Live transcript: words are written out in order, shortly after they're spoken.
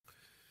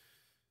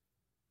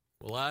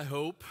Well, I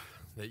hope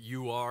that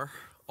you are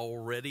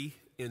already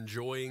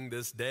enjoying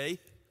this day.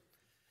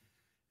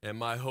 And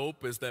my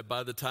hope is that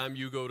by the time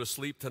you go to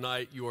sleep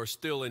tonight, you are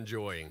still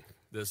enjoying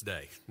this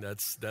day.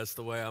 That's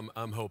the way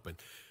I'm hoping.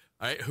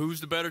 All right,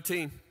 who's the better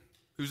team?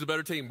 Who's the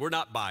better team? We're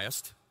not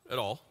biased at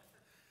all.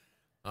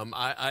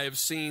 I have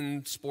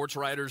seen sports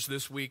writers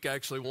this week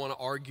actually want to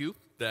argue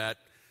that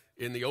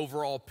in the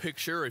overall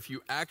picture, if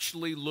you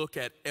actually look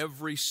at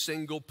every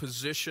single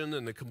position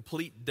and the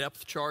complete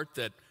depth chart,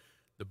 that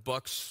the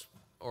Bucs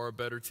are a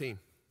better team.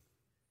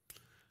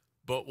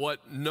 But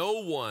what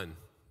no one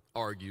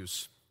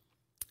argues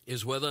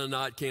is whether or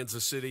not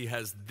Kansas City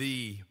has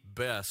the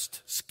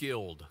best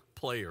skilled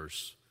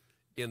players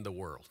in the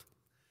world.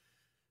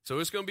 So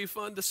it's going to be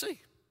fun to see.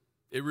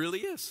 It really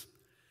is.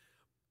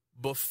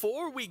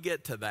 Before we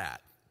get to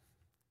that,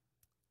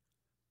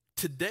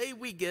 today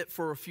we get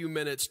for a few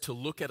minutes to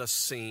look at a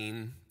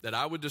scene that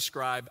I would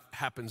describe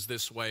happens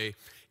this way.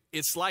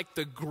 It's like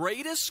the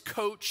greatest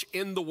coach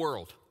in the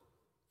world,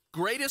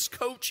 greatest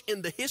coach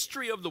in the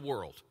history of the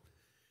world,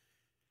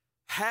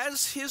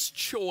 has his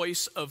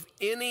choice of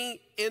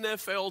any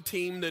NFL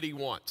team that he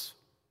wants.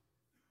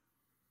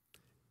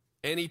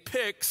 And he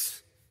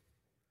picks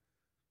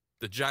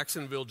the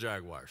Jacksonville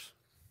Jaguars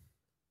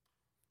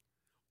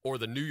or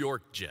the New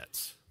York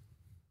Jets.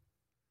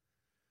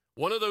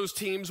 One of those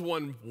teams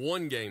won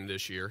one game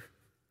this year.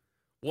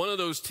 One of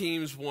those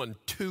teams won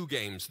 2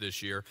 games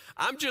this year.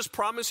 I'm just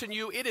promising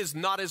you, it is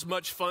not as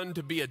much fun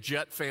to be a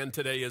Jet fan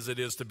today as it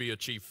is to be a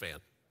Chief fan.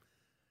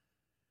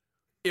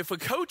 If a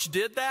coach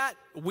did that,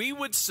 we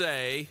would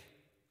say,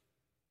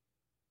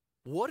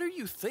 what are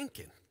you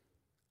thinking?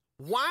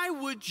 Why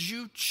would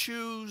you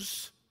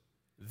choose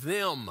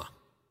them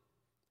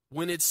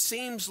when it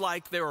seems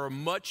like there are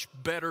much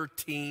better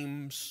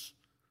teams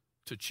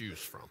to choose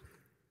from?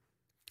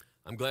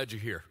 I'm glad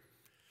you're here.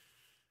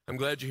 I'm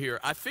glad you're here.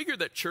 I figure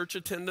that church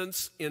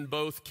attendance in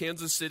both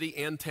Kansas City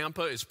and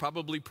Tampa is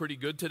probably pretty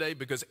good today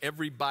because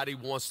everybody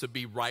wants to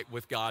be right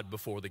with God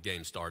before the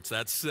game starts.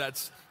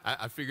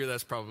 I figure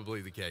that's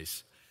probably the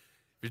case.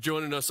 If you're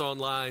joining us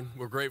online,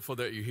 we're grateful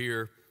that you're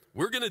here.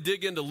 We're going to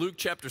dig into Luke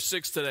chapter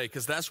 6 today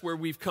because that's where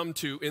we've come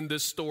to in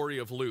this story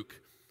of Luke.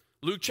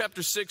 Luke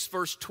chapter 6,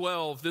 verse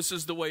 12, this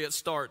is the way it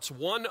starts.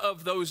 One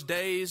of those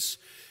days,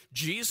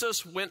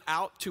 Jesus went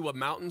out to a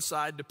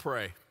mountainside to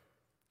pray.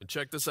 And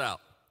check this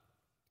out.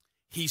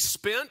 He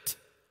spent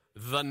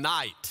the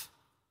night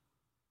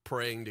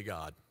praying to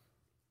God.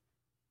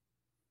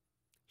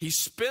 He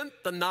spent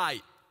the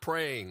night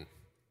praying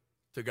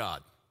to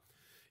God.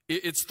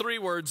 It's 3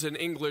 words in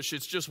English.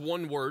 It's just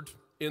 1 word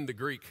in the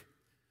Greek.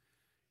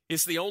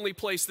 It's the only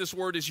place this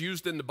word is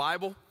used in the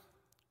Bible.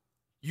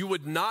 You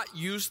would not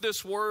use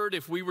this word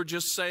if we were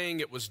just saying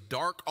it was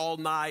dark all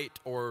night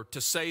or to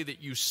say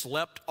that you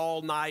slept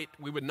all night.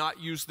 We would not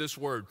use this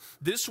word.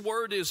 This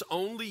word is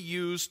only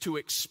used to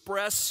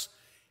express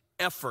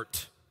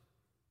effort.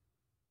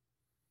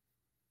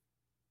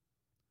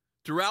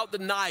 Throughout the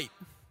night,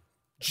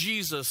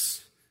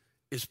 Jesus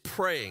is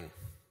praying.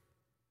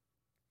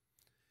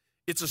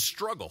 It's a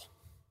struggle.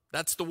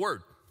 That's the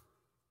word.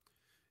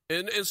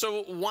 And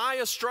so why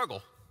a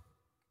struggle?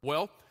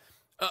 Well,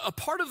 a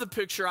part of the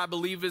picture, I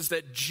believe, is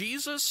that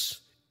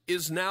Jesus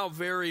is now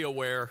very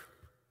aware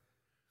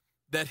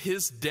that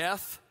his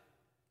death,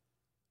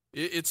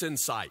 it's in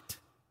sight.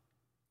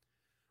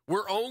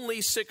 We're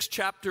only 6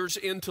 chapters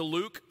into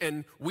Luke,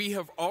 and we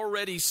have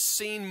already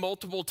seen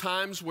multiple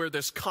times where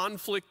this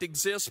conflict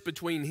exists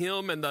between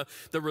him and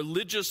the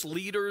religious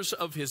leaders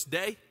of his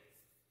day.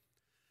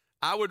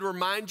 I would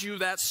remind you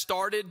that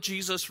started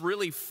Jesus'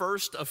 really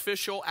first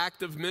official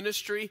act of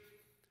ministry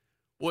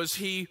was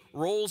he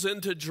rolls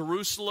into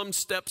Jerusalem,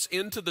 steps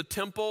into the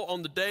temple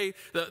on the day,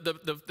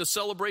 the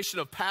celebration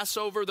of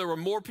Passover. There were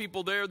more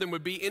people there than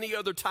would be any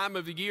other time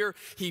of the year.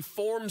 He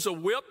forms a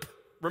whip.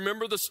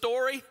 Remember the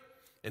story?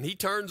 And he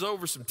turns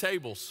over some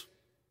tables.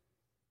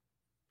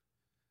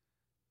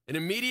 And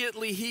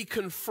immediately he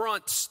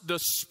confronts the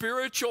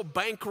spiritual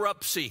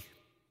bankruptcy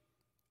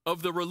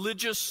of the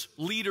religious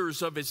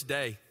leaders of his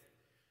day.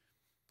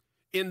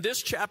 In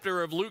this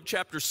chapter of Luke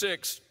chapter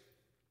 6,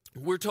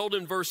 we're told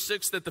in verse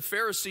 6 that the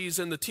Pharisees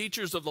and the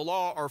teachers of the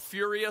law are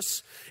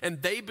furious, and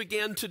they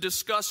began to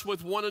discuss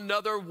with one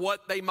another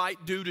what they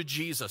might do to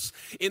Jesus.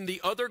 In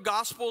the other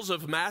Gospels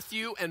of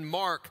Matthew and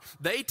Mark,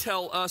 they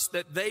tell us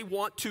that they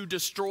want to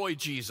destroy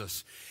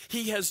Jesus.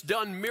 He has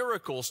done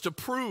miracles to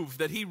prove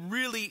that he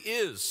really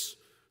is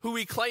who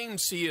he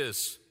claims he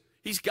is.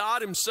 He's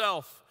God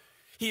himself.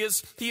 He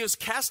is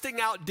casting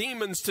out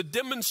demons to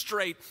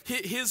demonstrate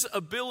his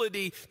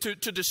ability to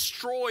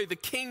destroy the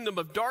kingdom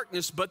of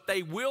darkness, but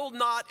they will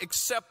not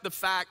accept the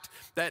fact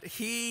that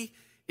he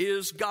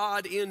is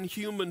God in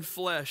human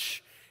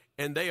flesh,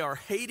 and they are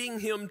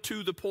hating him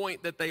to the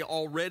point that they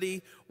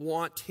already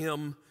want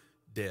him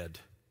dead.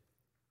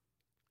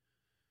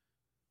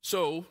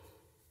 So,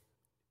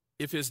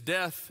 if his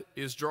death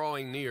is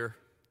drawing near,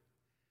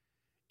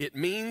 it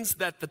means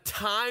that the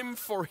time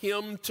for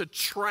him to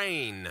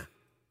train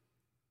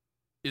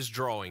is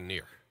drawing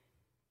near.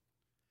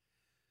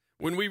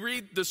 When we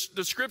read the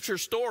scripture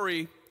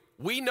story,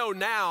 we know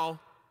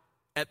now,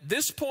 at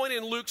this point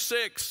in Luke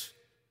 6,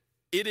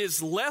 it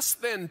is less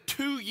than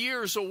 2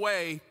 years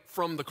away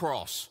from the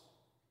cross.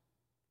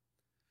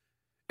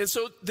 And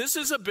so this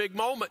is a big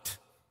moment.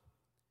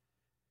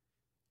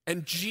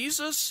 And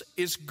Jesus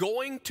is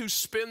going to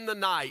spend the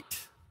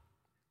night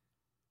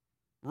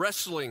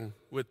wrestling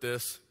with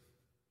this,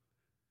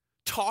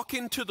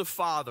 talking to the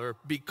Father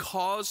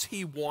because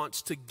he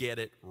wants to get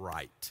it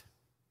right.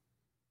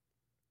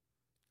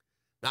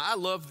 Now, I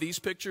love these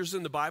pictures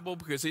in the Bible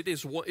because it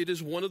is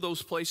one of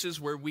those places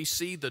where we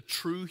see the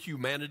true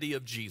humanity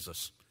of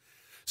Jesus.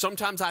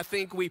 Sometimes I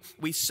think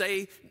we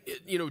say,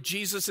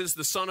 Jesus is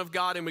the Son of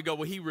God, and we go,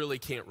 well, he really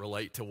can't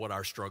relate to what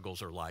our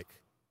struggles are like.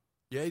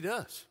 Yeah, he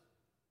does.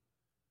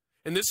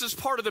 And this is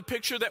part of the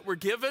picture that we're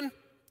given,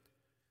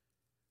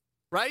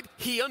 right?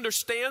 He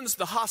understands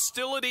the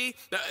hostility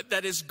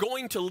that is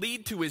going to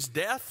lead to his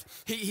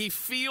death. He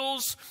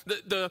feels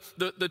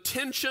the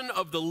tension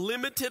of the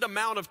limited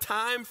amount of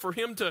time for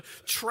him to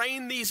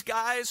train these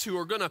guys who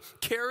are going to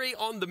carry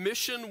on the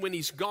mission when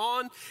he's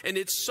gone. And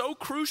it's so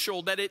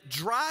crucial that it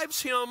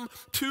drives him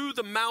to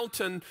the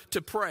mountain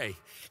to pray.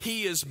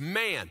 He is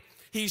man.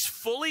 He's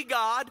fully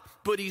God,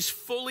 but he's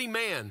fully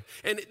man.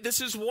 And this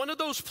is one of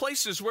those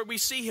places where we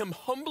see him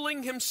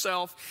humbling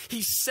himself.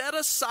 He set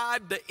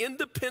aside the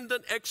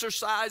independent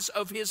exercise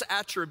of his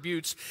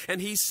attributes, and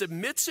he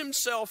submits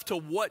himself to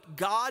what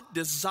God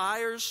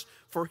desires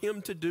for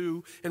him to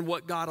do and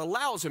what God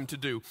allows him to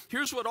do.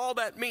 Here's what all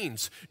that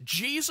means.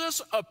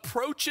 Jesus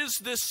approaches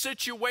this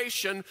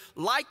situation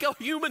like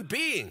a human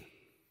being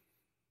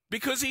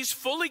because he's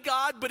fully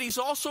God, but he's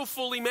also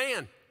fully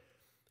man.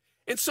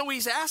 And so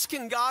he's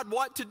asking God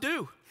what to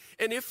do.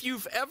 And if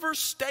you've ever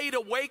stayed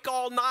awake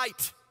all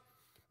night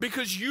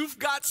because you've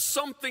got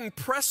something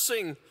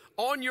pressing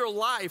on your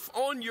life,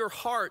 on your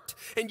heart,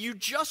 and you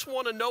just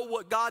want to know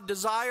what God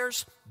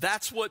desires,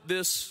 that's what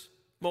this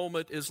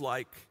moment is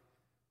like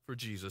for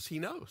Jesus. He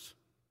knows.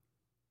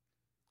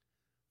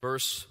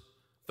 Verse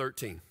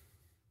 13.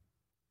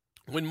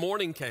 When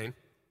morning came,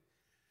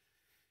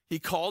 he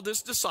called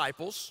his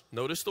disciples,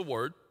 notice the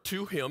word,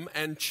 to him,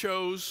 and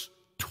chose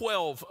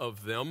 12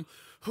 of them,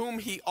 whom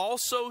he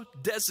also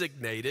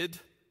designated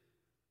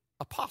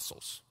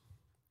apostles.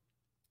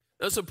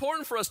 Now, it's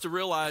important for us to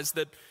realize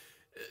that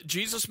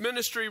Jesus'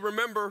 ministry,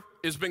 remember,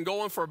 has been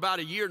going for about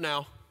a year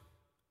now.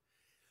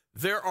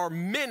 There are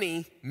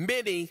many,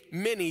 many,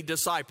 many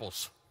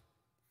disciples.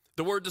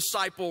 The word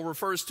disciple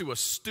refers to a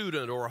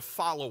student or a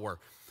follower.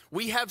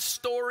 We have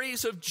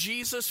stories of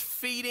Jesus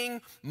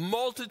feeding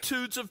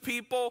multitudes of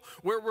people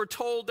where we're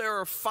told there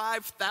are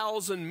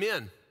 5,000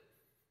 men.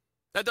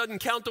 That doesn't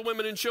count the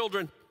women and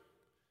children.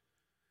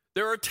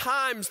 There are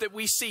times that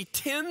we see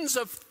tens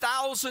of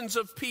thousands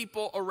of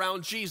people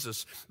around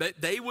Jesus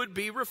that they would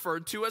be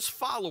referred to as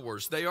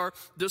followers. They are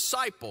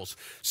disciples.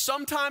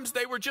 Sometimes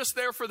they were just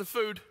there for the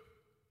food.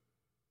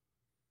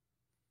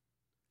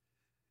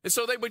 And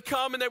so they would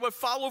come and they would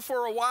follow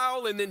for a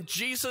while, and then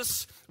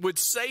Jesus would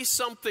say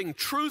something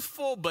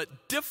truthful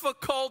but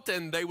difficult,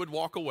 and they would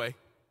walk away.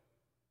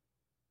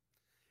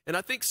 And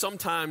I think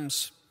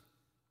sometimes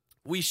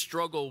we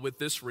struggle with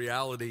this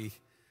reality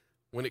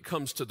when it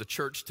comes to the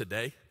church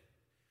today.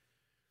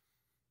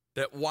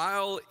 That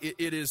while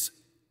it is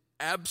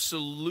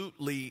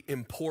absolutely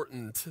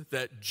important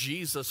that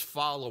Jesus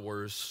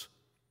followers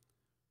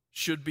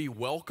should be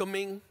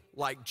welcoming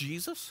like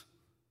Jesus,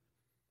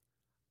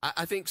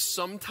 I think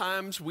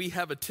sometimes we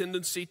have a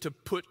tendency to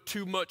put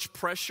too much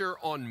pressure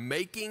on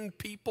making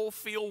people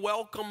feel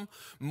welcome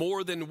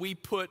more than we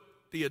put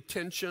the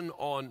attention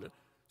on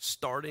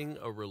starting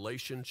a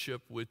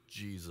relationship with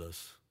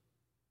Jesus.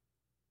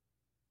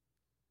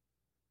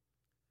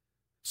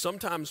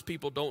 Sometimes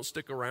people don't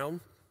stick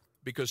around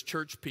because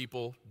church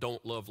people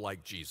don't love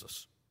like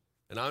Jesus.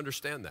 And I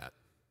understand that.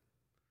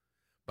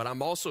 But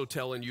I'm also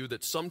telling you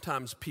that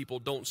sometimes people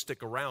don't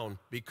stick around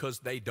because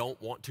they don't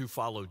want to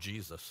follow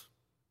Jesus.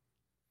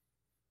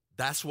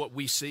 That's what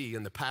we see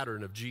in the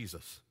pattern of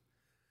Jesus.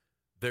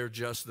 They're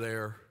just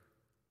there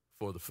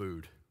for the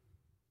food.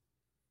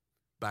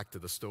 Back to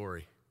the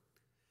story.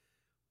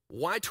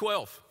 Why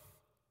 12?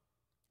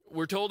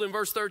 We're told in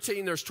verse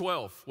 13 there's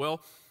 12.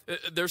 Well,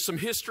 there's some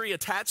history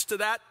attached to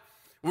that.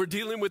 We're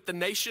dealing with the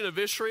nation of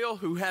Israel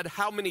who had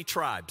how many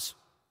tribes?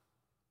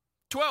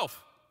 12.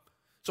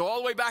 So all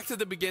the way back to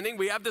the beginning,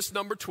 we have this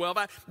number 12.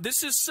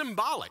 This is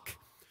symbolic.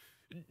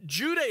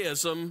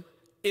 Judaism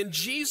in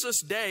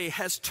Jesus' day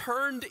has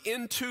turned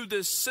into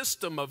this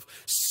system of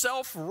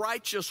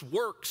self-righteous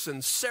works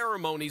and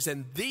ceremonies,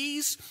 and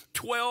these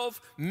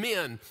 12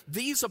 men,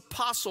 these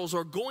apostles,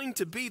 are going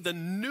to be the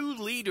new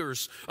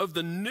leaders of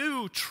the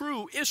new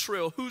true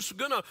Israel who's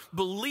going to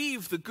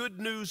believe the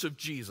good news of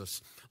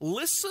Jesus.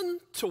 Listen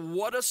to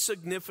what a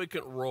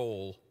significant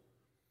role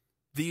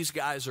these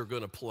guys are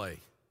going to play.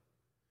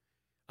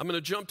 I'm going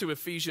to jump to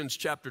Ephesians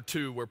chapter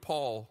 2 where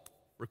Paul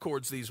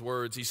records these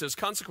words. He says,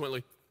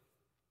 consequently,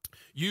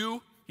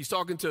 you He's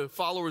talking to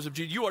followers of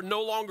Jesus. You are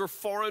no longer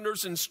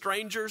foreigners and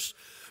strangers,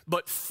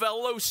 but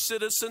fellow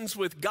citizens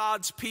with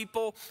God's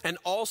people and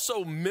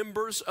also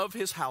members of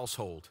his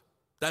household.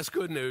 That's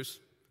good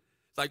news.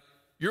 It's like,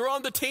 you're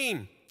on the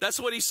team. That's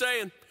what he's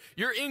saying.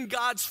 You're in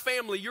God's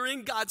family. You're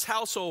in God's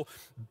household,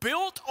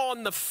 built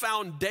on the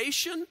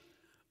foundation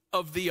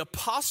of the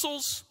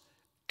apostles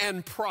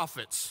and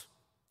prophets.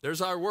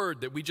 There's our word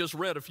that we just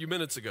read a few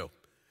minutes ago.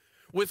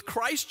 With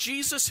Christ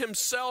Jesus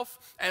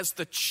himself as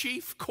the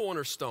chief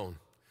cornerstone.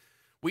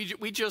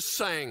 We just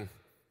sang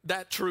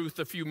that truth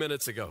a few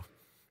minutes ago,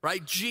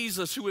 right?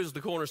 Jesus, who is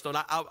the cornerstone.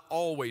 I've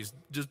always,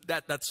 just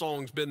that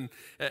song's been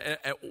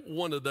at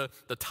one of the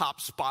top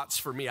spots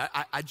for me.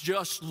 I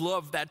just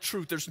love that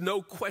truth. There's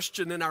no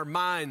question in our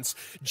minds.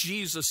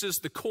 Jesus is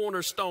the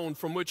cornerstone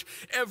from which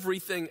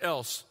everything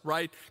else,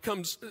 right,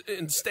 comes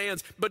and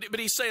stands. But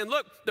he's saying,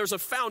 look, there's a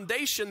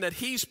foundation that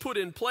he's put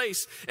in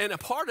place, and a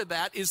part of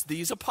that is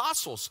these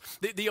apostles.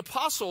 The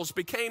apostles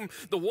became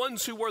the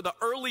ones who were the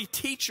early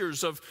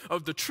teachers of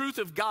the truth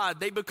of God.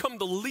 They become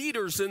the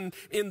leaders in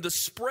the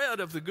spread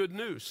of the good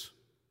news.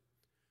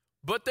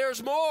 But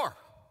there's more.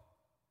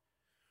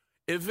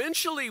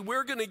 Eventually,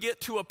 we're going to get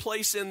to a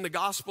place in the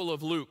Gospel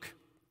of Luke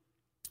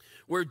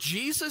where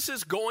Jesus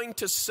is going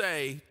to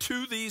say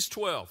to these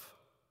 12,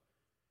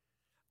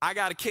 I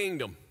got a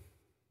kingdom.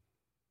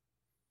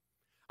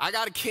 I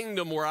got a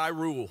kingdom where I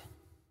rule.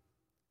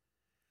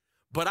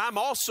 But I'm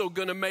also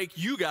going to make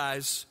you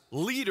guys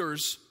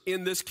leaders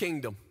in this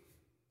kingdom.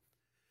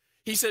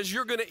 He says,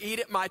 you're going to eat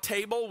at my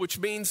table, which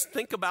means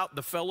think about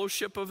the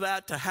fellowship of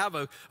that, to have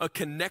a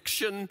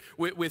connection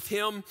with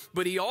him.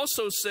 But he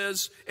also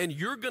says, and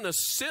you're going to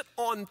sit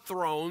on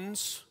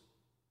thrones,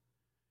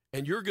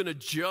 and you're going to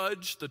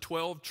judge the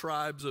 12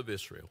 tribes of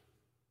Israel.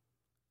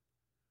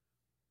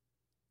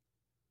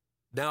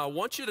 Now, I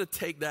want you to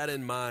take that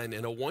in mind,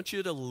 and I want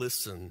you to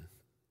listen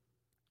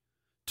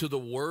to the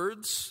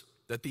words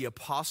that the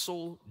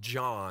Apostle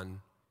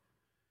John,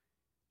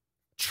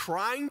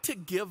 trying to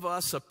give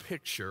us a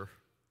picture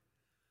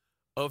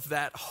of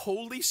that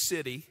holy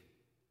city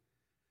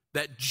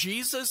that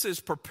Jesus is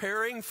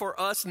preparing for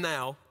us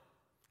now,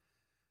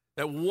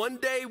 that one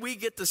day we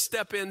get to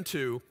step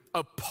into.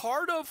 A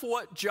part of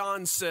what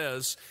John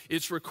says,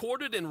 it's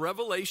recorded in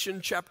Revelation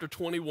chapter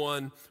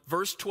 21,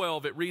 verse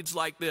 12. It reads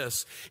like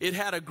this. It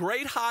had a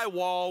great high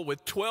wall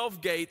with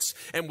 12 gates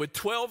and with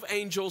 12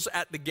 angels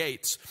at the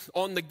gates.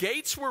 On the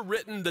gates were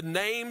written the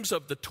names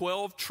of the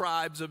 12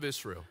 tribes of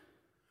Israel.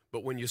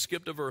 But when you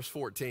skip to verse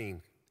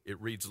 14,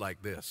 it reads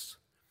like this.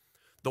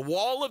 The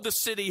wall of the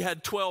city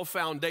had 12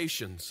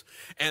 foundations,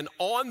 and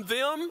on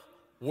them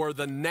were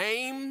the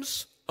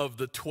names of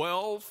the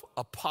 12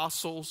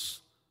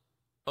 apostles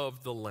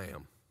of the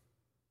Lamb.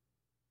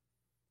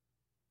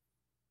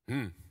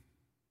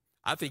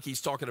 I think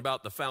he's talking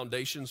about the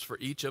foundations for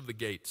each of the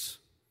gates.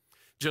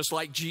 Just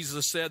like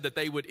Jesus said that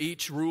they would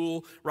each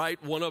rule,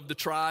 right, one of the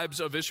tribes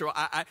of Israel.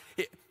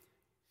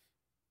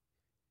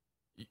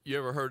 You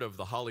ever heard of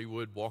the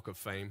Hollywood Walk of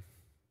Fame?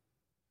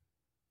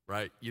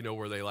 Right? You know,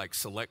 where they like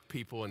select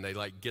people and they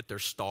like get their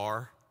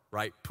star,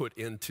 right, put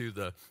into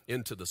the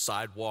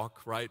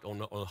sidewalk, right,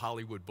 on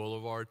Hollywood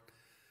Boulevard.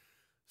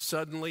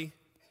 Suddenly,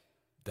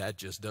 that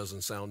just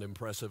doesn't sound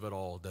impressive at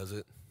all, does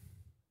it?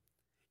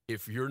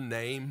 If your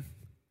name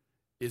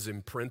is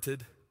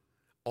imprinted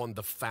on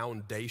the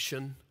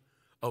foundation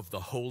of the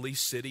holy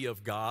city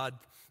of God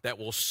that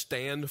will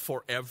stand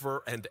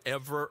forever and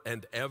ever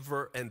and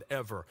ever and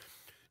ever.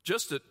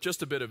 Just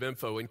a bit of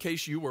info, in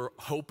case you were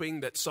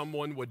hoping that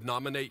someone would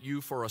nominate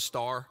you for a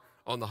star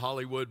on the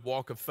Hollywood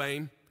Walk of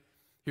Fame,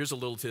 here's a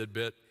little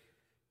tidbit.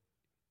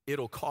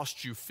 It'll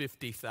cost you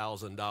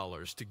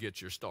 $50,000 to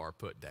get your star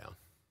put down.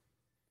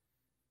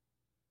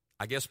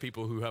 I guess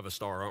people who have a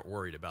star aren't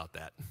worried about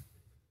that.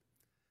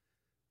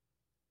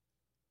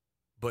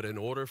 But in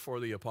order for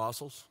the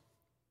apostles,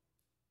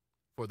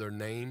 for their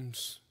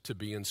names to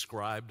be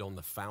inscribed on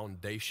the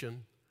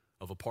foundation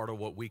of a part of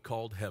what we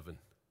called heaven,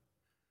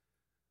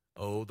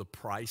 oh, the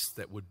price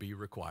that would be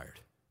required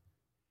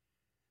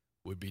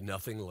would be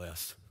nothing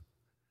less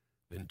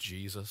than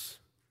Jesus'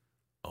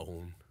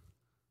 own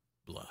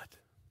blood.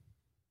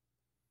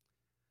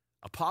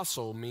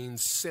 Apostle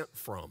means sent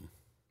from.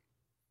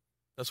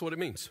 That's what it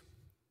means.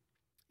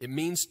 It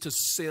means to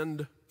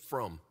send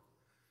from.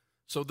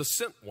 So the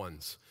sent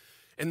ones.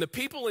 And the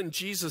people in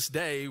Jesus'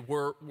 day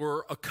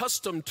were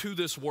accustomed to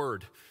this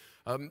word.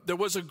 There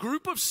was a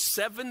group of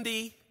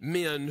 70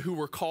 men who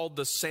were called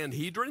the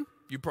Sanhedrin.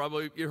 You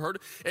heard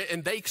it.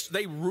 And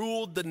they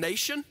ruled the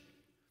nation.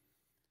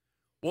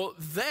 Well,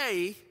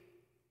 they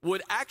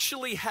would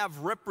actually have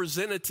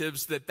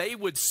representatives that they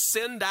would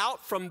send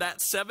out from that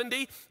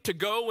 70 to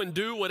go and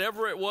do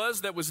whatever it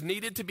was that was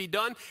needed to be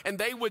done. And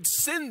they would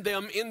send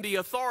them in the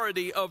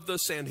authority of the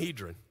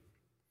Sanhedrin.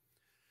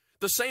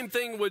 The same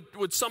thing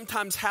would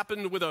sometimes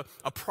happen with a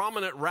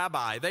prominent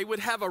rabbi. They would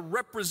have a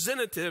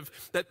representative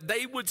that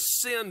they would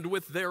send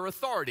with their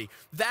authority.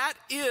 That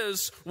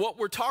is what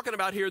we're talking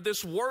about here,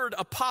 this word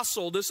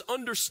apostle, this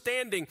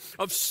understanding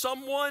of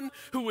someone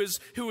who is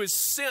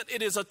sent.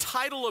 It is a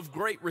title of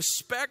great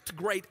respect,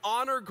 great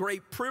honor,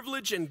 great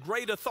privilege, and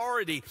great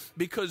authority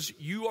because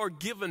you are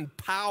given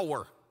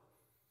power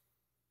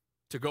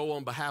to go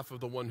on behalf of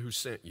the one who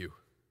sent you.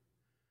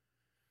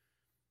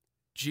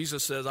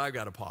 Jesus says, I've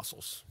got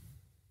apostles.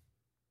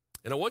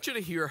 And I want you to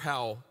hear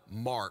how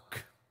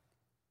Mark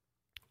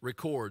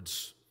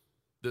records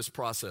this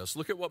process.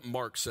 Look at what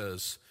Mark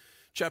says.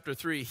 Chapter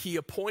 3, he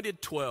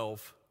appointed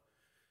 12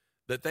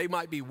 that they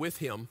might be with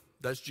him,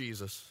 that's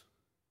Jesus,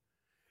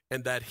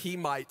 and that he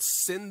might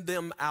send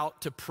them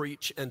out to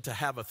preach and to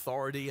have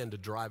authority and to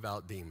drive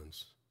out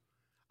demons.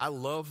 I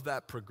love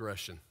that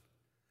progression.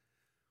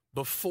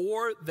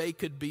 Before they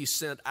could be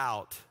sent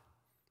out,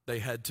 they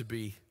had to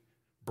be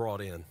brought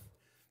in.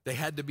 They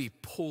had to be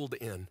pulled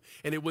in.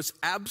 And it was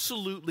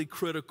absolutely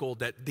critical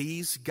that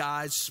these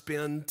guys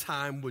spend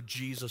time with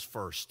Jesus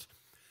first.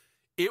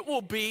 It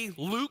will be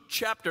Luke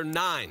chapter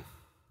 9.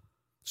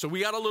 So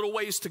we got a little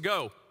ways to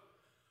go.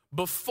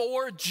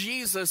 Before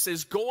Jesus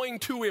is going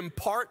to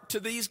impart to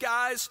these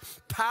guys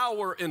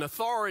power and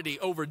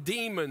authority over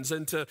demons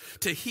and to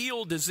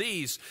heal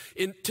disease.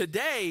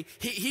 Today,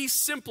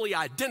 he's simply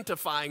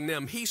identifying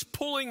them. He's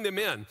pulling them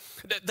in.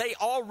 They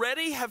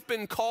already have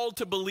been called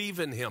to believe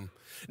in him.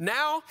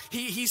 Now,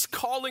 he's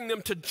calling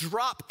them to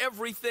drop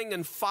everything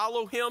and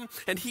follow him,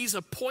 and he's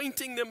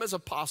appointing them as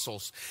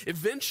apostles.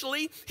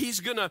 Eventually,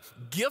 he's going to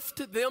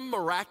gift them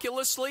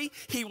miraculously.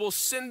 He will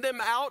send them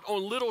out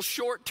on little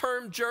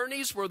short-term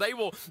journeys where they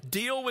will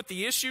deal with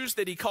the issues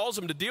that he calls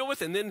them to deal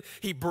with, and then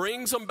he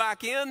brings them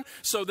back in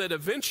so that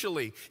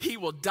eventually he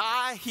will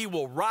die, he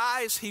will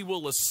rise, he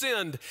will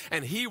ascend,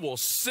 and he will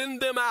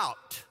send them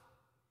out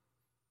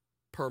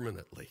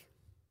permanently.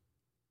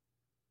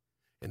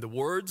 And the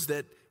words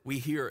that we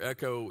hear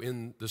echo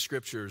in the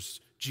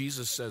scriptures,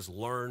 Jesus says,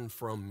 learn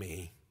from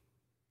me.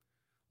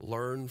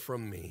 Learn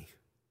from me.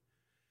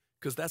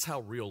 Because that's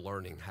how real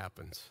learning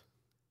happens.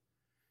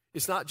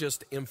 It's not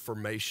just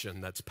information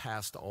that's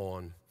passed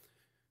on.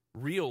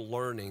 Real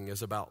learning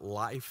is about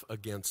life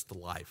against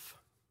life.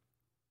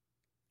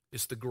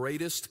 It's the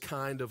greatest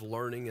kind of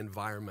learning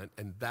environment,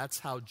 and that's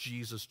how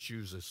Jesus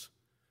chooses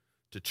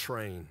to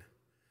train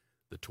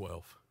the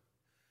 12.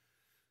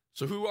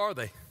 So who are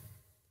they?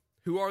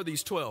 Who are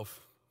these 12?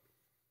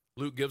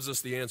 Luke gives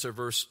us the answer,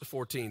 verse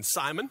 14.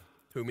 Simon,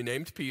 whom he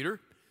named Peter,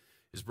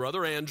 his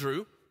brother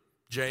Andrew,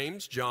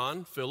 James,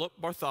 John, Philip,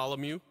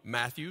 Bartholomew,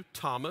 Matthew,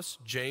 Thomas,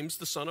 James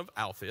the son of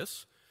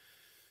Alphaeus,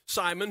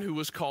 Simon, who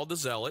was called the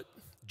Zealot,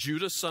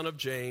 Judas son of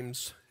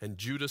James, and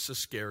Judas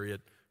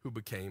Iscariot, who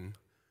became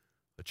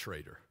a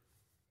traitor.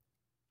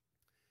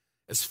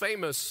 As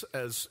famous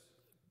as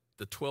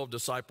the 12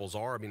 disciples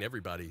are, I mean,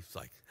 everybody's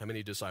like, how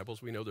many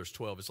disciples? We know there's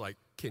 12. It's like,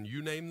 can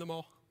you name them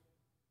all?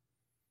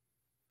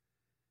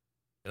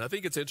 And I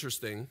think it's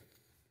interesting,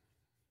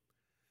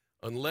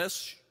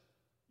 unless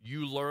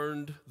you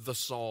learned the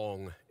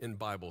song in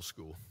Bible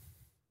school,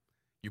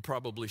 you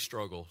probably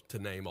struggle to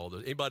name all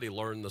those. Anybody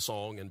learn the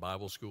song in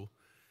Bible school?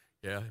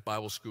 Yeah,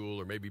 Bible school,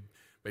 or maybe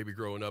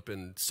growing up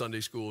in Sunday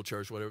school,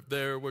 church, whatever.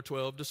 There were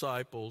 12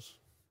 disciples.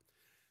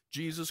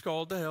 Jesus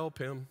called to help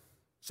him.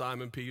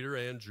 Simon, Peter,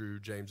 Andrew,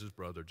 James's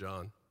brother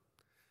John,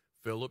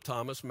 Philip,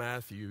 Thomas,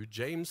 Matthew,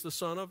 James the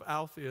son of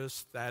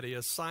Alphaeus,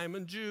 Thaddeus,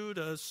 Simon,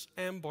 Judas,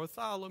 and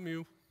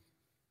Bartholomew.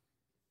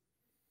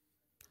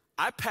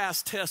 I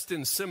passed tests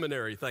in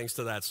seminary thanks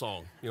to that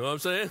song. You know what I'm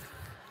saying?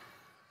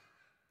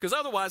 Because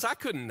otherwise I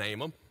couldn't name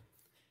them.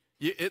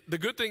 The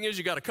good thing is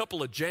you got a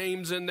couple of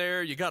James in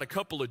there. You got a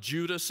couple of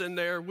Judas in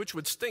there, which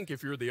would stink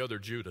if you're the other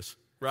Judas,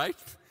 right?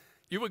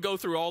 You would go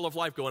through all of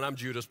life going, I'm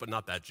Judas, but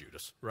not that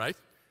Judas, right?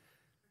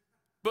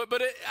 But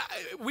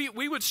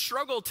we would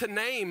struggle to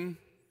name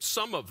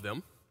some of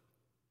them.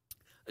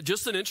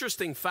 Just an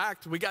interesting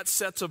fact, we got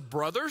sets of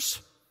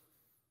brothers.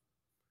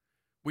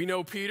 We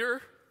know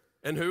Peter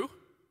and who?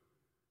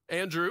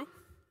 Andrew.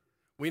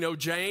 We know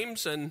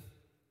James and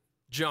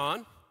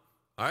John.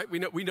 All right,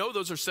 we know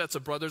those are sets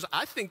of brothers.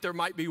 I think there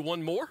might be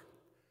one more.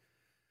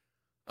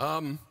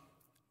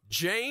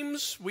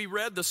 James, we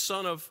read, the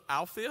son of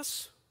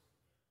Alphaeus.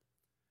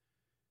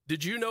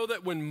 Did you know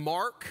that when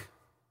Mark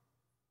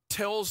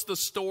tells the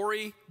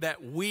story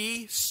that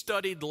we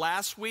studied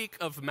last week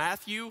of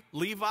Matthew,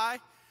 Levi,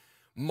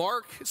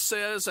 Mark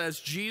says as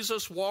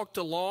Jesus walked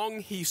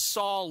along, he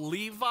saw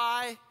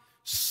Levi,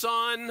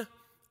 son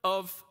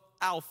of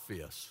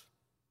Alphaeus.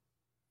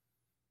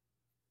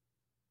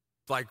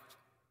 Like,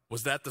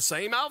 was that the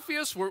same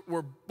Alphaeus? Were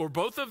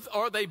both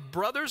are they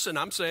brothers? And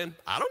I'm saying,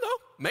 I don't know,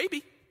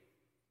 maybe.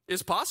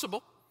 It's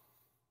possible.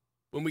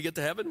 When we get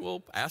to heaven,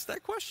 we'll ask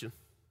that question.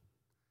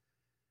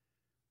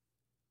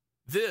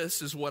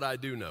 This is what I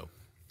do know.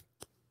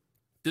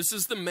 This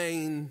is the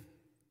main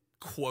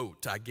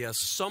quote, I guess,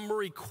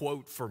 summary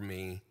quote for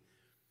me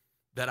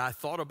that I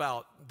thought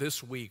about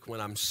this week when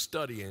I'm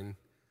studying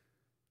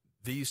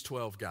these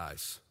 12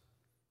 guys.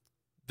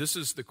 This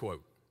is the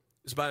quote.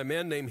 It's by a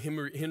man named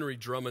Henry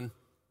Drummond,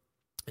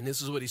 and this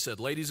is what he said.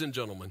 Ladies and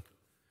gentlemen,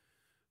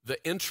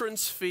 the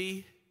entrance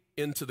fee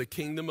into the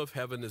kingdom of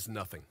heaven is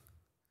nothing,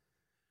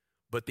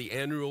 but the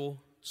annual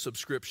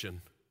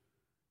subscription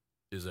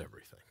is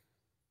everything.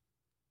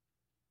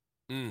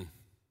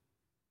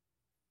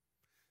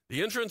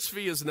 The entrance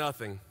fee is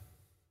nothing,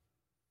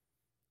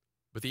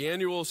 but the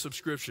annual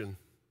subscription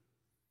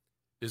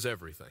is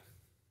everything.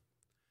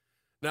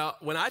 Now,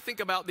 when I think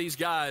about these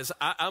guys,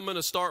 I'm going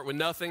to start with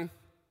nothing,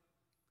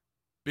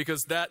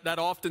 because that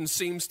often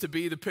seems to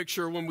be the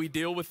picture when we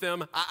deal with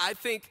them. I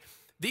think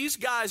these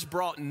guys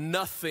brought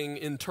nothing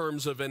in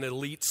terms of an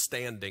elite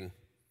standing.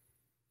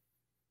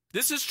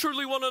 This is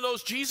truly one of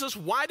those, Jesus,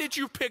 why did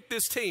you pick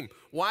this team?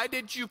 Why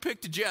did you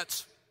pick the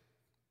Jets?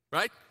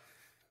 Right?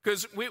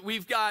 Because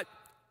we've got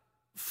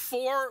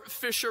 4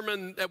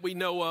 fishermen that we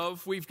know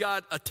of. We've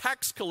got a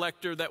tax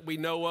collector that we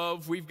know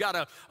of. We've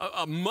got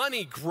a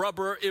money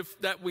grubber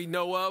that we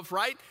know of,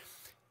 right?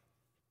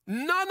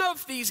 None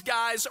of these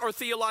guys are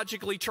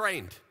theologically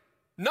trained.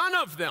 None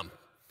of them.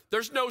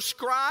 There's no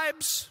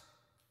scribes.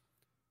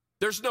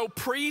 There's no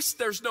priests.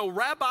 There's no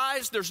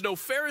rabbis. There's no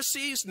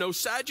Pharisees, no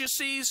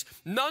Sadducees,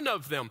 none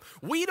of them.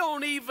 We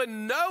don't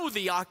even know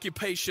the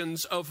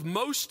occupations of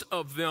most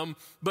of them,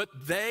 but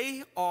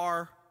they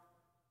are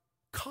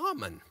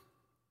common.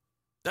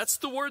 That's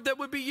the word that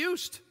would be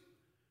used.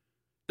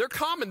 They're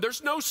common.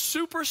 There's no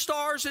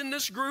superstars in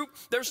this group.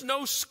 There's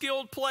no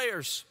skilled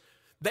players.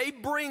 They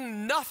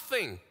bring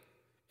nothing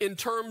in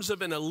terms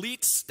of an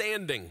elite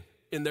standing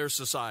in their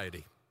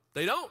society.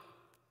 They don't.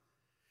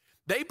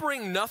 They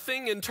bring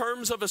nothing in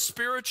terms of a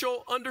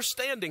spiritual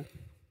understanding.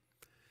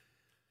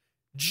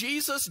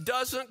 Jesus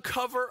doesn't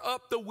cover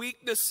up the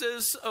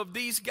weaknesses of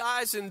these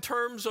guys in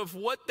terms of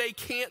what they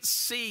can't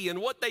see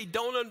and what they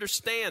don't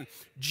understand.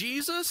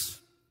 Jesus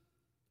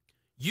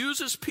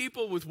uses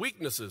people with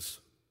weaknesses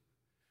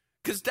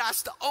because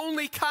that's the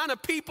only kind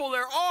of people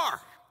there are.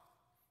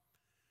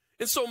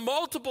 And so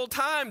multiple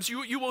times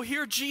you will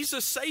hear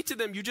Jesus say to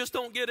them, you just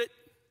don't get it.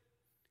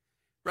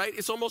 Right?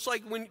 It's almost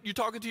like when you're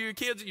talking to your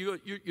kids,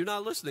 you're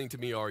not listening to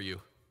me, are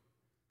you?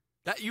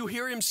 That you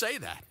hear him say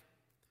that.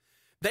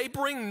 They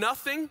bring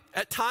nothing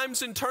at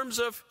times in terms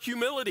of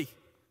humility.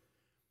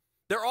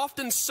 They're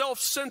often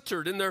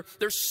self-centered and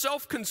they're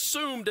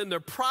self-consumed and they're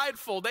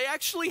prideful. They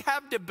actually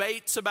have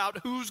debates about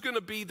who's going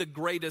to be the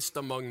greatest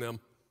among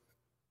them.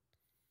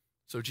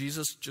 So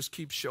Jesus just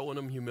keeps showing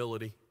them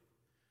humility.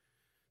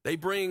 They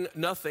bring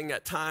nothing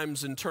at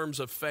times in terms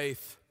of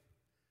faith.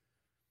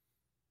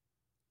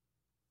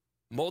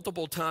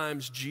 Multiple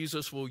times,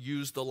 Jesus will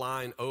use the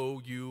line,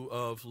 "Oh, you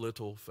of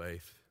little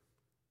faith."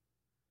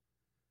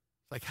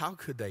 Like, how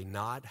could they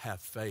not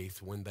have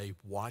faith when they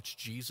watch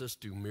Jesus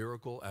do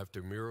miracle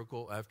after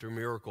miracle after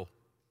miracle?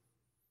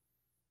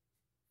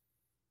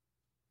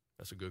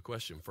 That's a good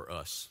question for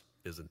us,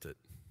 isn't it?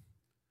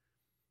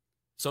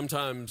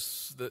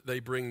 Sometimes they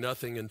bring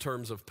nothing in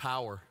terms of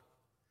power.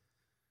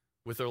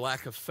 With their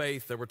lack of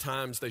faith, there were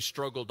times they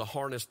struggled to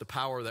harness the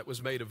power that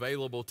was made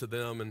available to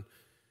them, and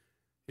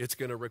it's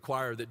going to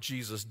require that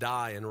Jesus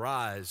die and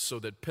rise so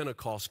that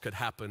Pentecost could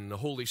happen. The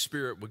Holy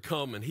Spirit would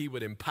come and he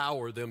would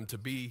empower them to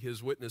be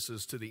his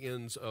witnesses to the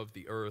ends of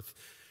the earth.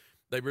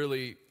 They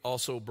really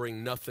also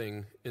bring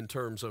nothing in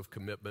terms of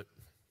commitment.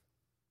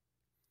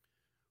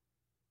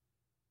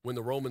 When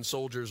the Roman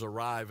soldiers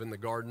arrive in the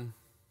garden,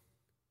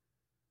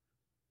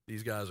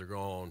 these guys are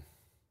gone.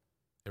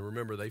 And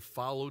remember, they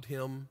followed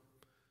him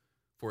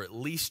for at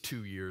least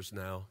 2 years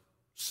now.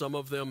 Some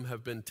of them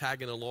have been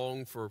tagging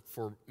along for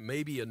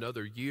maybe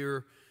another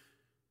year,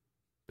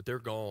 but they're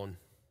gone.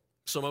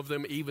 Some of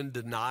them even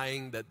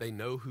denying that they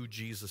know who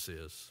Jesus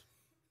is.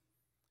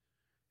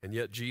 And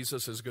yet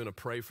Jesus is going to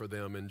pray for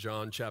them in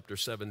John chapter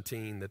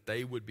 17 that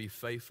they would be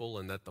faithful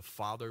and that the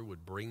Father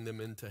would bring them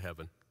into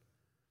heaven.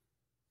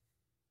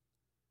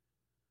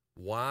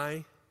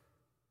 Why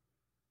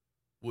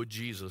would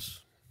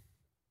Jesus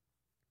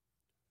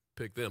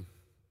pick them?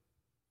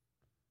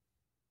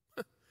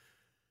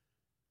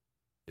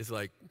 It's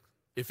like,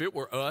 if it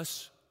were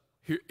us,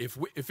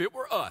 if it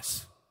were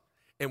us,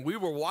 and we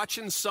were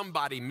watching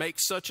somebody make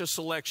such a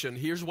selection,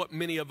 here's what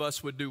many of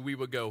us would do. We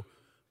would go,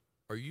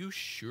 "Are you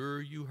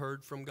sure you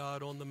heard from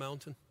God on the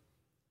mountain?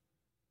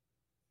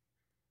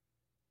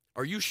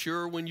 Are you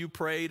sure when you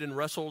prayed and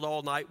wrestled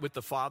all night with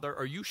the Father,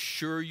 are you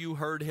sure you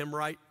heard him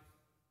right?"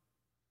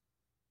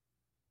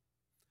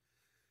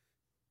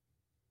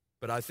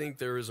 But I think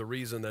there is a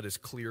reason that is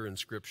clear in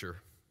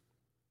Scripture.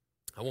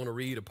 I want to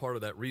read a part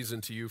of that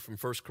reason to you from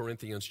 1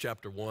 Corinthians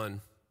chapter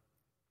 1.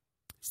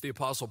 It's the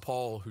Apostle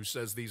Paul who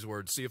says these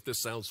words. See if this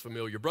sounds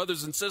familiar.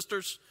 Brothers and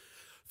sisters,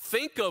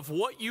 think of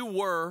what you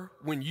were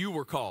when you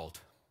were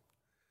called.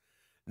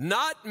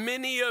 Not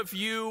many of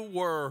you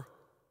were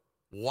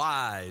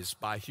wise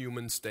by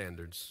human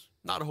standards.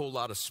 Not a whole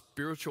lot of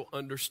spiritual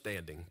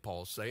understanding,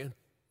 Paul's saying.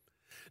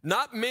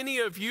 Not many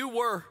of you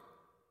were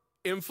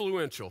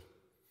influential.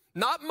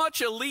 Not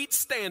much elite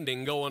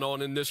standing going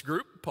on in this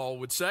group, Paul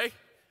would say.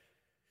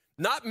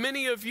 Not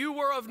many of you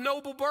were of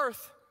noble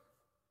birth.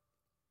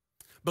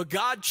 But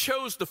God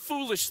chose the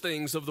foolish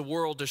things of the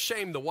world to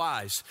shame the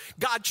wise.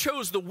 God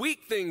chose the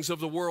weak things of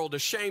the world to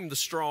shame the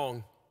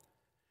strong.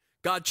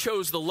 God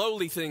chose the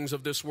lowly things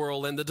of this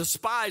world and the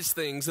despised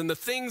things and the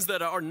things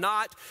that are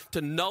not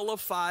to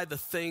nullify the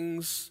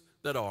things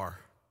that are,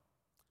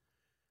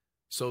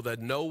 so that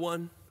no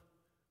one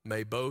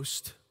may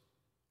boast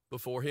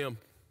before him.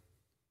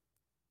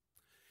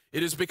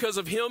 It is because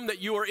of him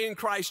that you are in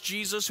Christ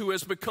Jesus, who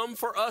has become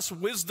for us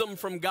wisdom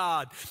from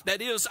God,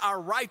 that is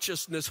our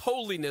righteousness,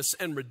 holiness,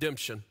 and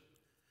redemption.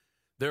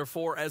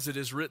 Therefore, as it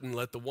is written,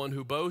 let the one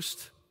who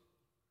boasts,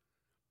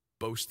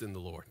 boast in the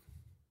Lord.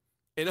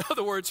 In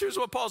other words, here's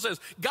what Paul says.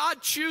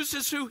 God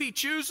chooses who he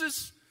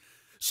chooses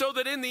so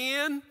that in the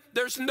end,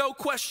 there's no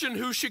question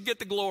who should get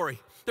the glory.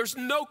 There's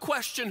no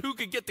question who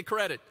could get the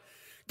credit.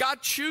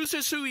 God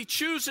chooses who he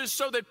chooses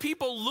so that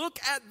people look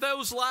at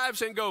those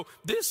lives and go,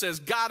 this has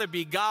got to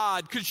be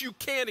God, because you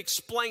can't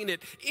explain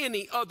it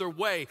any other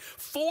way.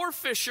 4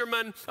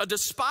 fishermen, a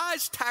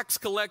despised tax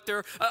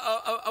collector,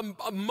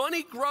 a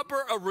money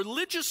grubber, a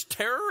religious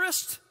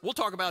terrorist. We'll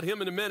talk about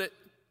him in a minute.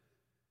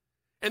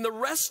 And the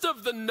rest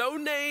of the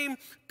no-name,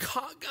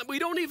 we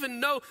don't even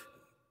know,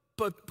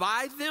 but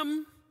by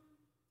them,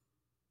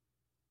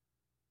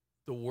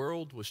 the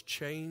world was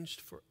changed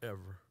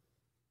forever.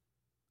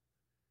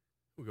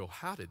 We go,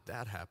 how did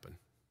that happen?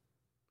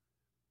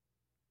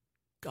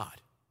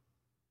 God.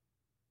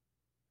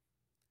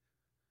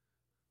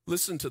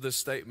 Listen to this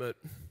statement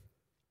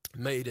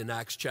made in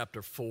Acts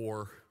chapter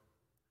 4.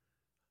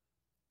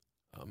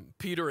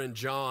 Peter and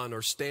John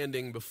are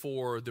standing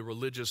before the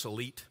religious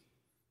elite,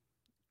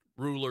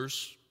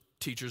 rulers,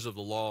 teachers of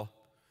the law.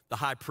 The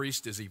high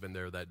priest is even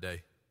there that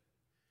day.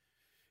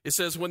 It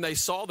says, when they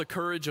saw the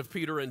courage of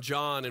Peter and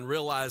John and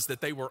realized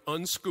that they were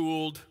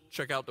unschooled,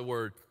 check out the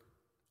word,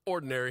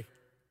 ordinary,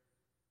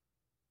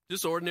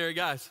 just ordinary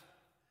guys,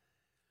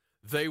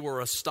 they were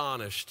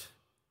astonished,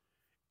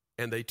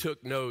 and they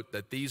took note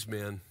that these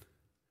men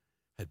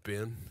had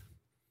been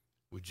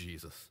with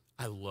Jesus.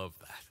 I love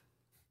that.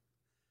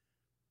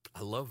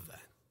 I love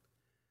that.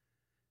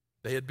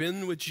 They had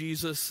been with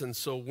Jesus, and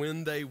so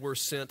when they were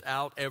sent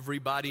out,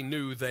 everybody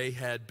knew they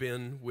had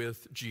been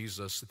with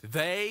Jesus.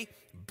 They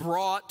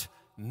brought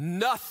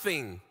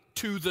nothing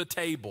to the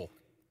table.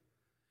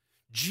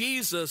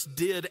 Jesus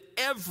did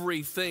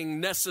everything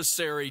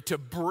necessary to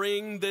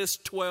bring this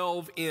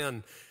 12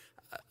 in.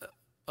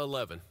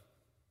 11.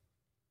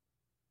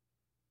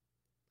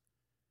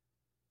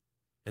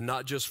 And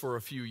not just for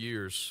a few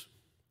years,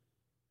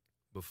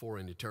 but for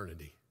an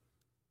eternity.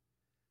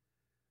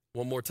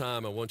 One more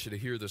time, I want you to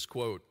hear this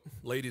quote.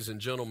 Ladies and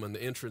gentlemen,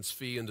 the entrance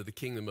fee into the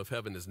kingdom of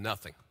heaven is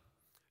nothing.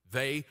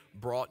 They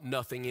brought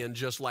nothing in,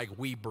 just like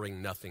we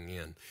bring nothing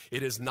in.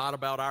 It is not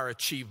about our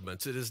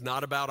achievements. It is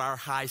not about our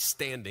high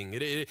standing.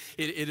 It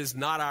is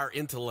not our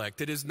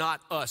intellect. It is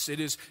not us. It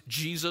is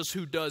Jesus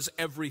who does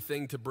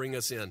everything to bring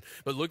us in.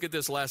 But look at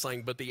this last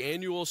line. But the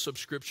annual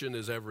subscription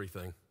is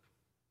everything.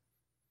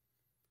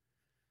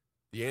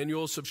 The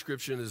annual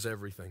subscription is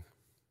everything.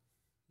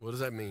 What does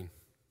that mean?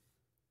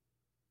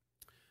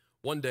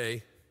 One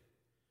day,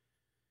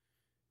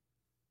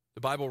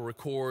 the Bible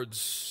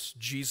records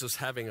Jesus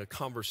having a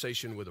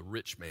conversation with a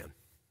rich man.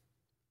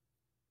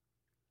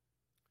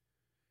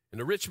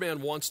 And the rich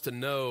man wants to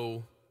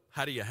know,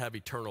 how do you have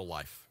eternal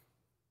life?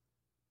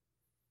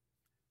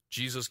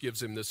 Jesus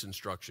gives him this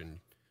instruction.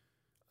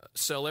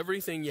 Sell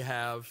everything you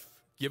have,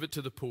 give it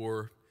to the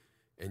poor,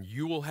 and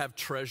you will have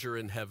treasure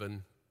in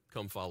heaven.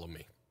 Come follow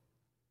me.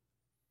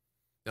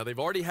 Now, they've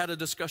already had a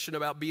discussion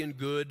about being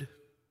good.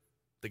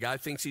 The guy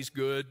thinks he's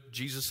good.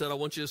 Jesus said, I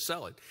want you to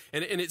sell it.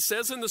 And it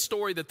says in the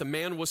story that the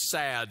man was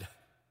sad.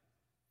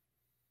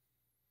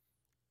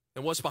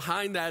 And what's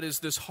behind that is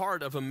this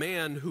heart of a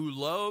man who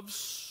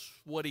loves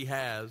what he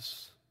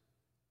has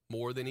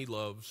more than he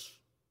loves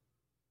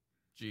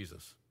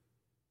Jesus.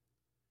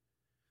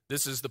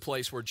 This is the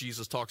place where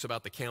Jesus talks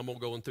about the camel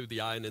going through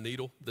the eye of the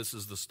needle. This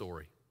is the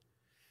story.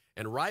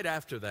 And right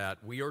after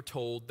that, we are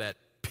told that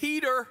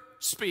Peter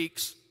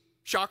speaks.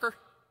 Shocker.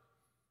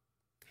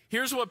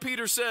 Here's what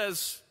Peter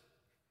says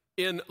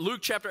in Luke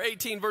chapter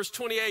 18, verse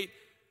 28.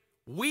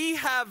 We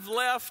have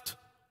left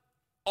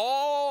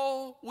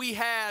all we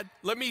had.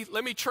 Let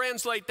me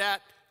translate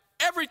that.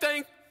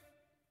 Everything.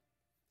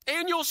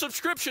 Annual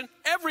subscription,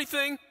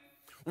 everything.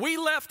 We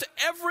left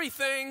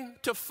everything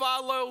to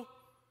follow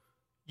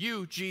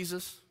you,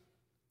 Jesus.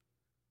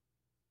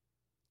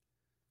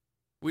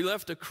 We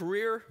left a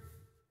career,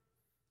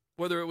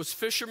 whether it was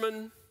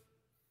fisherman,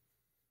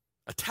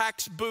 a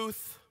tax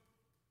booth.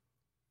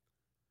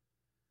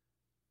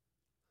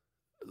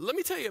 Let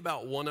me tell you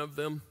about one of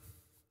them.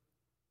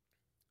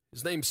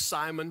 His name's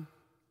Simon.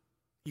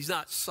 He's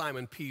not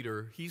Simon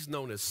Peter. He's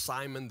known as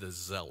Simon the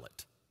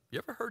Zealot. You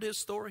ever heard his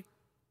story?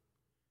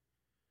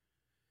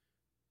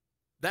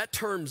 That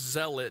term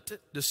zealot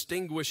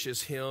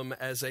distinguishes him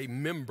as a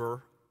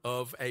member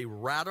of a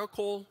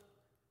radical,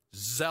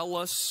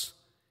 zealous,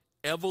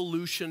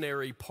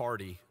 evolutionary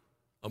party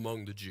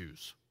among the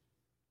Jews.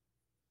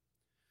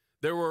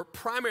 There were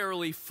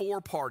primarily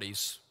 4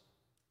 parties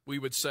we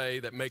would say,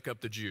 that make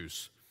up the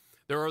Jews.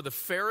 There are the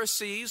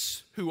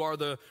Pharisees, who are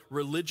the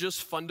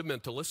religious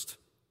fundamentalists.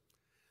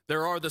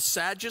 There are the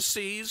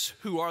Sadducees,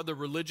 who are the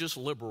religious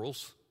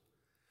liberals.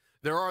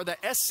 There are the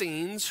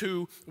Essenes,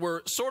 who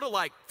were sort of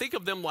like, think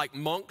of them like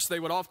monks. They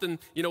would often,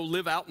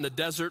 live out in the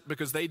desert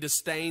because they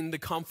disdained the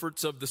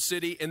comforts of the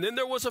city. And then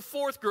there was a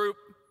fourth group.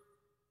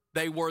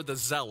 They were the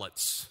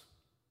Zealots.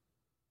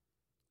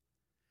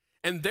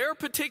 And their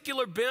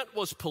particular bent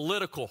was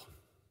political.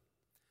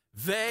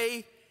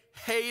 They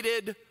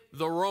hated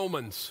the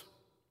Romans.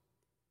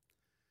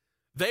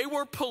 They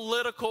were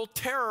political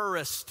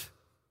terrorists.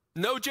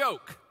 No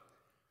joke.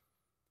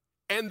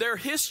 And their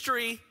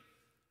history,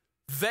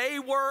 they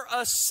were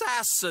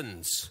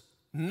assassins.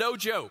 No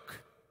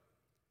joke.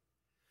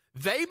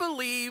 They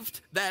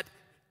believed that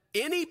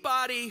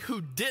anybody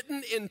who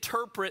didn't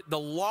interpret the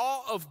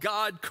law of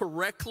God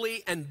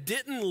correctly and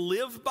didn't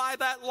live by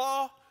that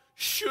law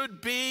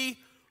should be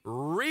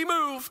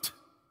removed.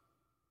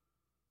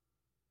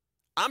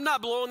 I'm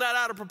not blowing that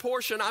out of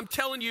proportion. I'm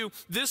telling you,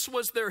 this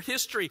was their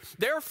history.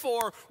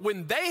 Therefore,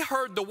 when they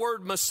heard the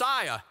word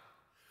Messiah,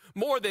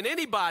 more than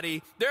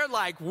anybody, they're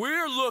like,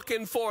 we're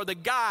looking for the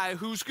guy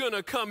who's going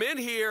to come in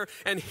here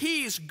and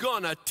he's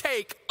going to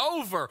take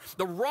over.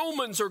 The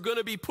Romans are going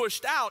to be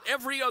pushed out.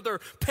 Every other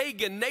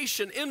pagan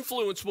nation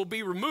influence will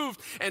be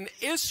removed, and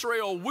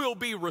Israel will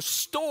be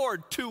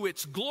restored to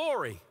its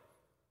glory.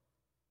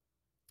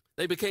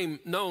 They became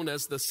known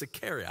as the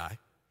Sicarii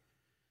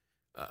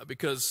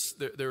because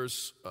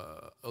there's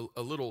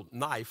a little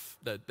knife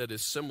that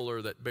is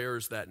similar that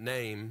bears that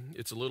name.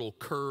 It's a little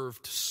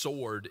curved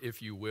sword,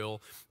 if you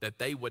will, that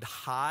they would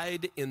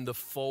hide in the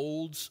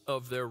folds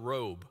of their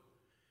robe.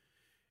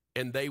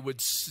 And they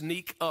would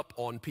sneak up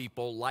on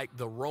people like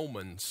the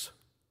Romans,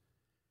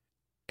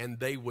 and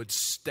they would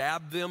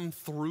stab them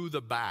through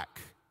the back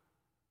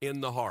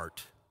in the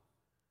heart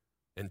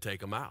and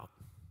take them out.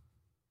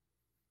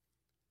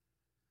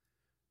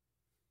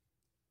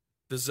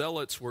 The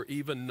Zealots were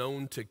even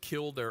known to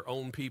kill their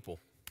own people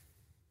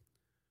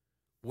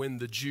when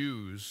the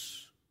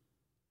Jews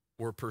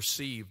were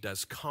perceived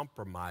as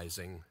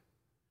compromising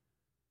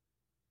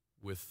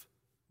with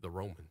the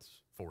Romans,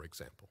 for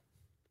example.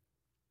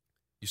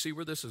 You see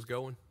where this is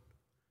going?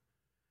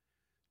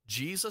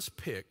 Jesus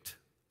picked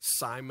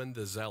Simon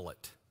the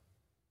Zealot,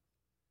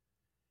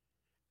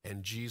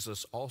 and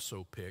Jesus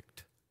also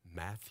picked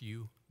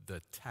Matthew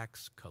the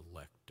tax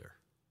collector.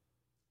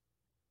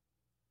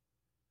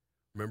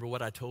 Remember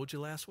what I told you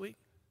last week?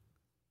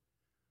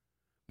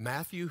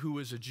 Matthew, who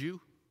is a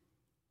Jew,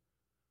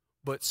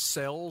 but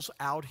sells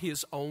out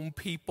his own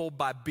people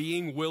by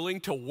being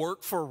willing to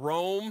work for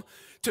Rome,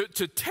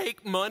 to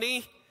take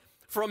money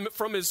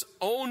from his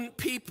own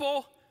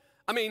people.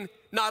 I mean,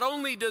 not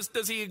only does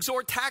he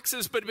extort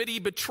taxes, but he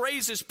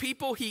betrays his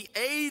people. He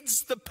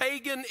aids the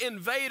pagan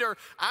invader.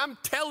 I'm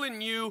telling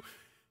you,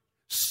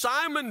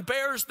 Simon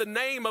bears the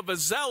name of a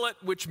zealot,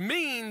 which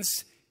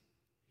means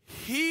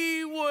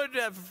he would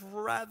have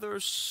rather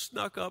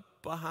snuck up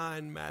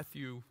behind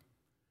Matthew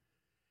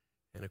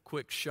and a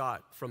quick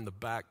shot from the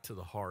back to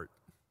the heart,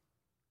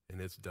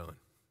 and it's done.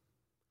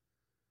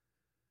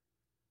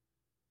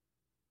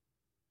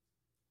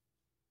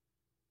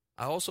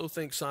 I also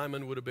think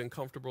Simon would have been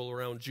comfortable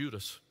around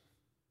Judas,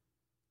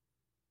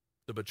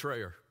 the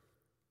betrayer,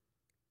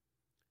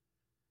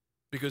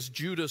 because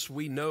Judas,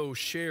 we know,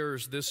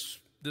 shares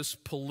this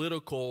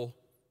political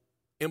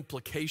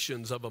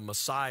implications of a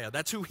Messiah.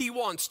 That's who he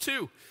wants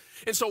too.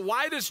 And so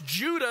why does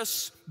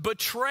Judas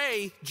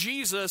betray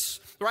Jesus,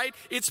 right?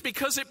 It's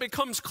because it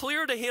becomes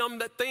clear to him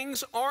that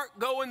things aren't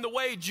going the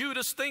way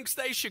Judas thinks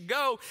they should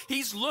go.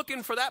 He's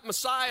looking for that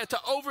Messiah to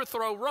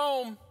overthrow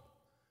Rome.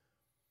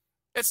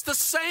 It's the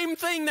same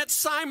thing that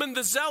Simon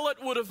the Zealot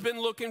would have been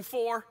looking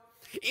for.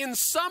 In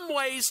some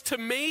ways, to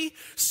me,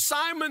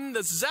 Simon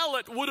the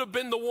Zealot would have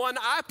been the one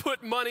I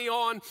put money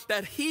on,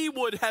 that he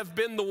would have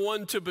been the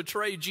one to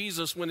betray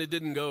Jesus when it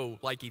didn't go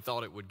like he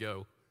thought it would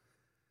go.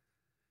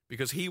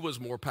 Because he was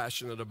more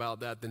passionate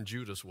about that than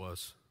Judas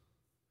was.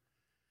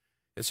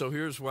 And so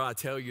here's where I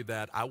tell you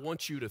that. I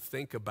want you to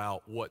think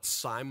about what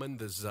Simon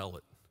the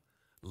Zealot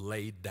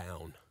laid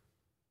down.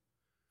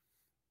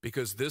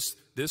 Because this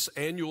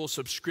annual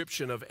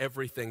subscription of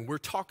everything, we're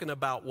talking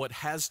about what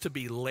has to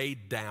be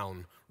laid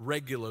down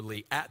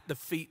regularly at the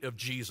feet of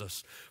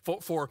Jesus.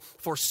 For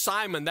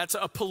Simon, that's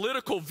a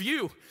political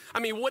view. I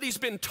mean, what he's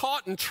been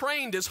taught and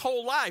trained his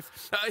whole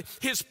life,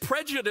 his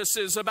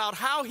prejudices about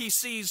how he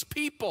sees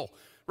people,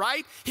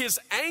 right? His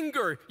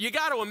anger, you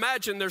got to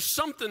imagine there's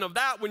something of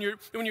that when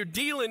you're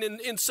dealing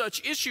in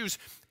such issues.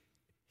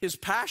 His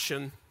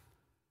passion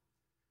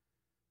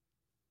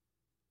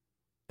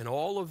and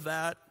all of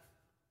that.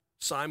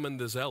 Simon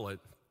the Zealot,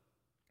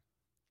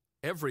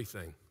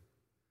 everything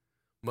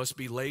must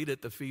be laid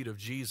at the feet of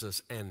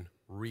Jesus and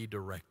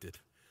redirected.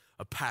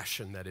 A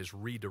passion that is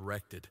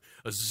redirected,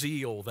 a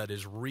zeal that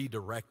is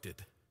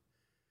redirected,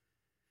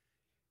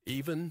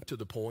 even to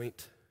the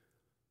point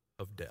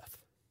of death.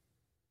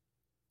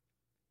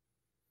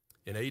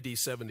 In AD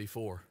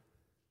 74,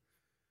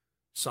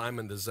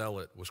 Simon the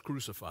Zealot was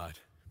crucified.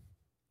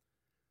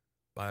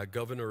 by a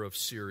governor of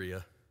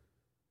Syria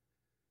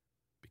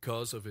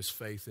because of his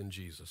faith in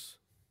Jesus.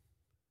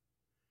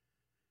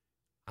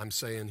 I'm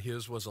saying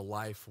his was a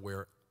life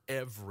where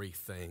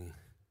everything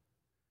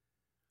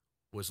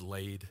was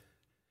laid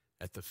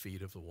at the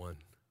feet of the one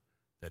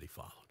that he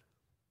followed.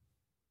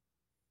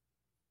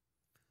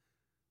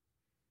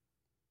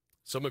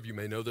 Some of you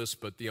may know this,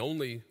 but the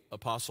only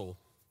apostle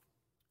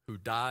who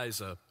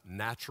dies a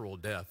natural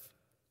death,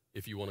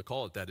 if you want to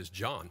call it that, is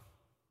John.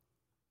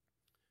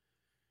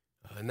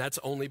 And that's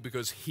only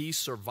because he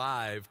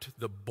survived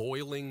the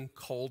boiling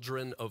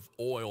cauldron of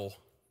oil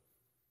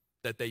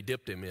that they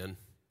dipped him in,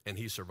 and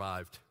he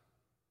survived.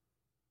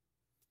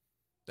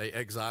 They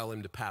exile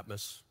him to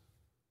Patmos.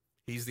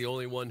 He's the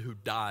only one who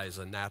dies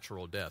a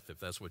natural death, if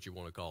that's what you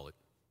want to call it.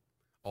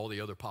 All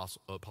the other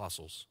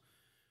apostles,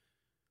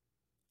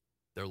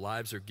 their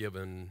lives are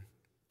given,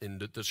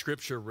 and the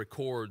scripture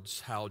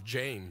records how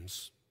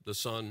James, the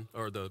son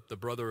or the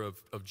brother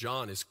of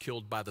John, is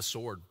killed by the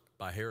sword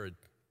by Herod.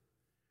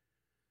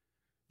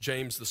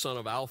 James, the son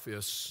of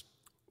Alphaeus,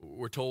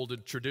 we're told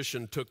in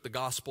tradition, took the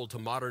gospel to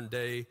modern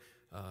day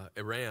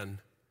Iran.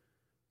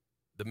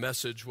 The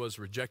message was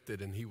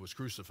rejected and he was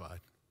crucified.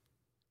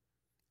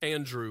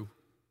 Andrew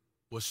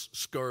was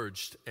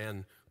scourged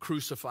and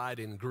crucified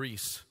in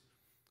Greece.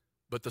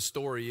 But the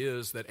story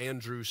is that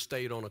Andrew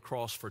stayed on a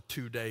cross for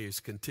 2 days,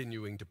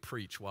 continuing to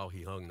preach while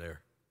he hung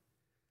there.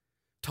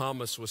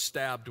 Thomas was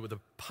stabbed with a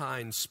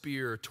pine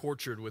spear,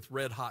 tortured with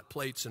red-hot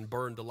plates, and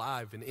burned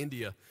alive in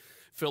India.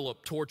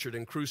 Philip tortured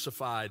and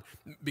crucified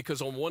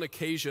because on one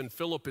occasion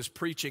Philip is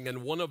preaching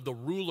and one of the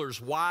ruler's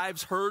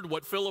wives heard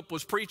what Philip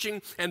was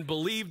preaching and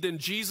believed in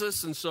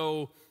Jesus, and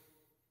so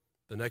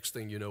the next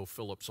thing you know,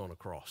 Philip's on a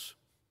cross.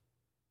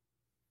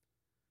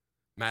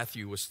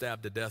 Matthew was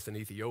stabbed to death in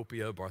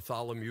Ethiopia.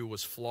 Bartholomew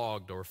was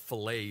flogged or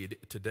filleted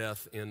to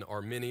death in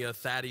Armenia.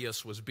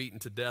 Thaddeus was beaten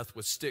to death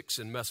with sticks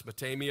in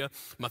Mesopotamia.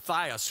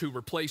 Matthias, who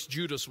replaced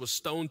Judas, was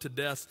stoned to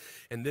death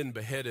and then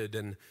beheaded.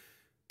 And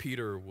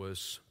Peter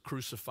was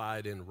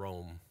crucified in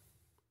Rome.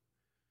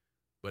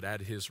 But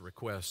at his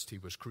request, he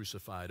was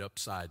crucified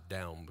upside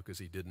down because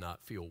he did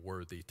not feel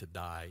worthy to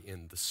die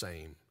in the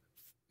same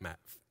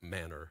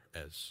manner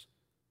as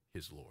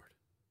his Lord.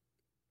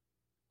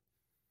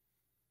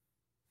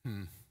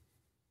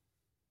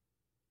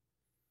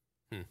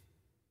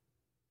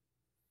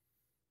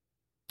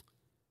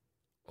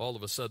 All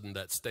of a sudden,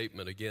 that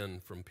statement again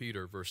from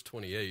Peter, verse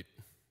 28,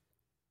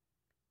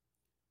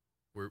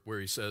 where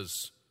he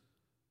says,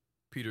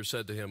 Peter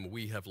said to him,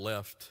 "We have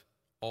left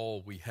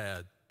all we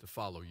had to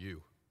follow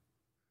you."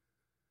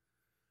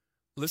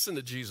 Listen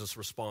to Jesus'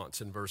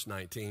 response in verse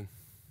 19.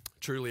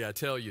 "Truly I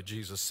tell you,"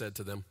 Jesus said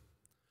to them,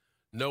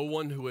 "no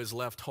one who has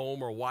left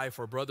home or wife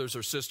or brothers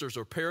or sisters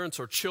or parents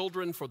or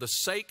children for the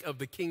sake of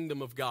the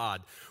kingdom of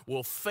God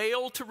will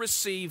fail to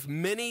receive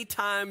many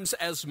times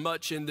as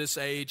much in this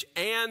age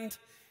and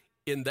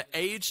in the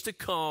age to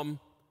come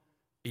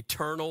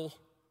eternal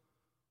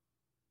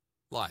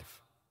life."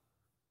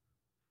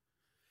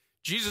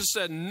 Jesus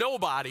said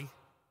nobody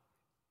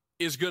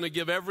is going to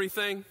give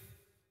everything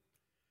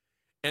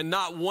and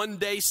not one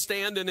day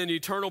stand in an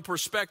eternal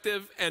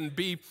perspective and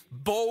be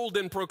bold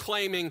in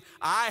proclaiming,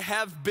 "I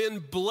have been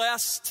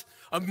blessed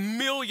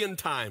 1,000,000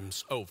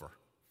 times over."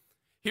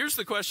 Here's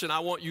the question I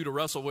want you to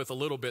wrestle with a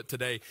little bit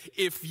today.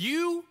 If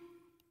you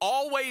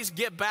always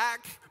get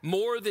back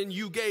more than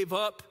you gave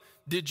up,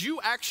 did you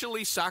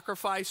actually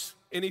sacrifice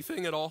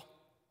anything at all?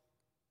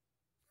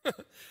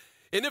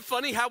 Isn't it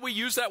funny how we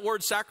use that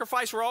word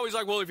sacrifice? We're always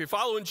like, well, if you're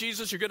following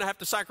Jesus, you're going to have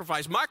to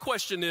sacrifice. My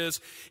question is,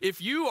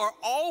 if you are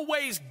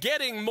always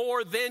getting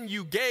more than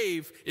you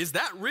gave, is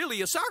that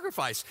really a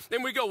sacrifice?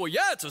 And we go, well,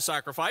 yeah, it's a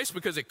sacrifice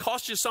because it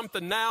costs you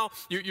something now.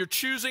 You're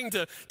choosing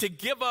to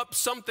give up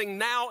something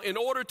now in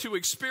order to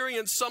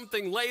experience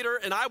something later.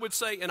 And I would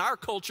say in our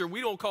culture,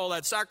 we don't call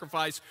that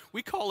sacrifice.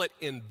 We call it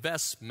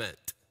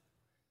investment.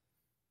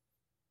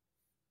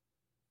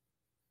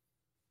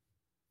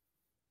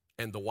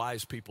 And the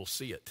wise people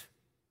see it.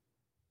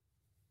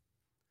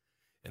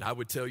 And I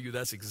would tell you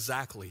that's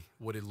exactly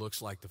what it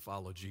looks like to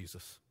follow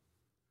Jesus.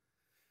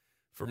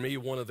 For me,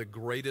 one of the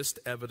greatest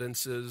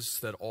evidences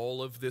that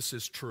all of this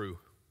is true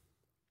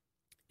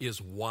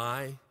is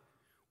why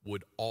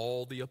would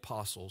all the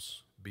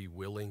apostles be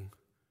willing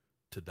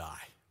to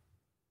die?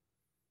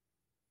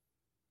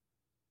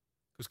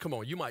 Because come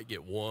on, you might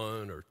get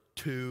 1 or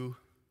 2,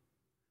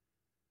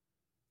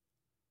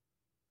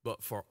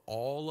 but for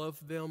all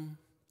of them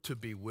to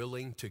be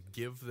willing to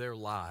give their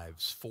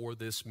lives for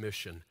this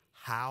mission,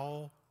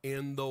 how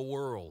in the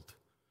world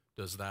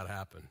does that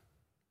happen?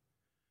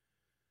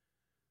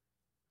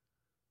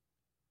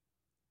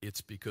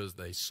 It's because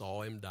they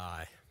saw him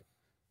die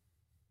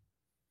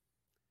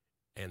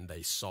and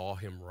they saw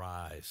him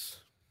rise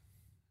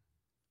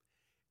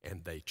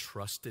and they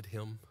trusted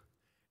him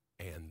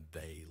and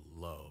they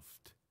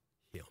loved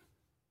him.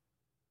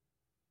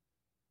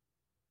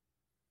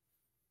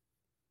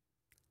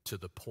 To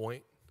the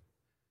point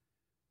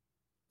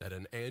that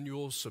an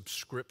annual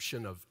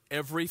subscription of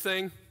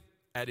everything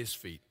at his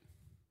feet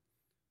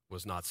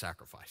was not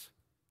sacrifice.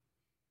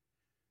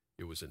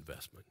 it was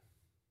investment.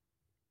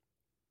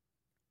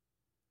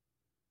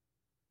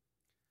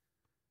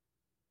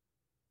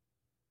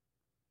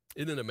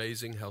 Isn't it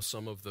amazing how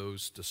some of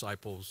those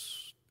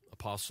disciples,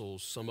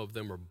 apostles, some of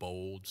them are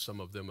bold, some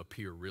of them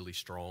appear really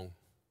strong.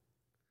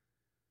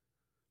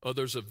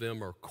 Others of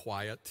them are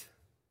quiet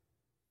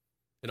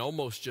and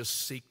almost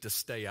just seek to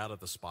stay out of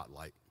the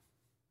spotlight.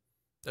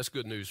 That's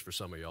good news for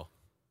some of y'all,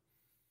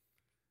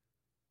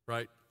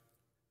 right?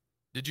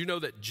 Did you know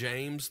that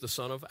James, the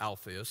son of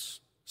Alphaeus,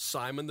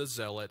 Simon the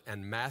Zealot,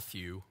 and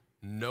Matthew,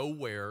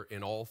 nowhere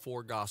in all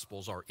four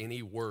Gospels are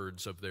any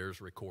words of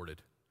theirs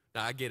recorded?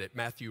 Now, I get it.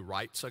 Matthew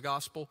writes a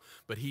gospel,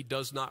 but he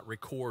does not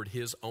record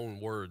his own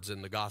words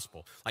in the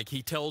gospel. Like,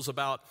 he tells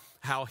about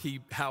how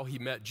he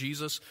met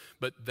Jesus,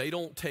 but they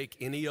don't take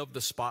any of the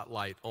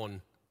spotlight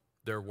on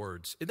their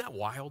words. Isn't that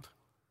wild?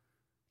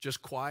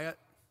 Just quiet,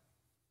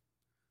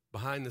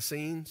 behind the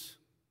scenes,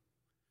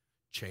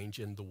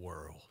 changing the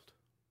world.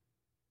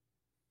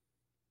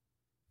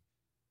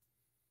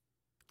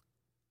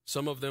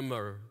 Some of them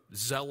are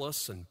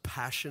zealous and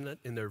passionate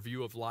in their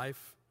view of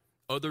life.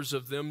 Others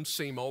of them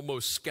seem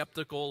almost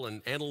skeptical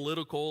and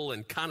analytical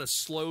and kind of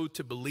slow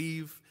to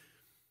believe.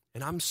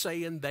 And I'm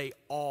saying they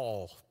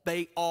all,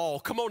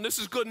 come on, this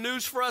is good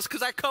news for us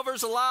because that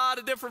covers a lot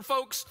of different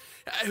folks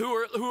who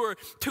are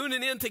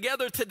tuning in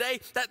together today.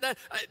 That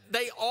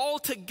they all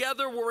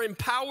together were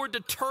empowered to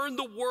turn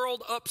the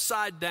world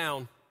upside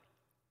down.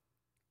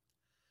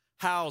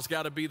 How's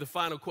got to be the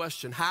final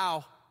question.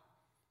 How?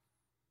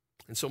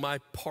 And so my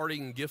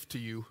parting gift to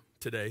you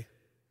today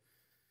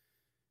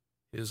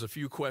is a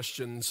few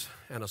questions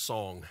and a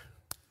song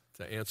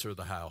to answer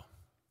the how.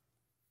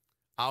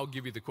 I'll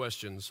give you the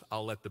questions.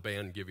 I'll let the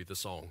band give you the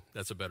song.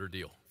 That's a better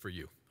deal for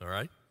you, all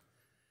right?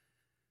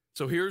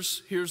 So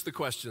here's the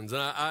questions.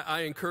 And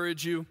I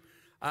encourage you,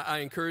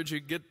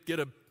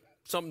 get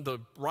something to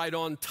write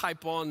on,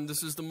 type on.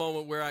 This is the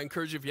moment where I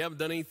encourage you, if you haven't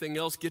done anything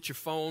else, get your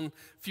phone,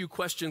 a few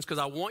questions, because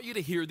I want you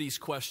to hear these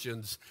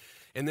questions.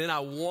 And then I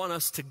want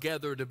us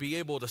together to be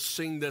able to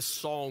sing this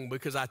song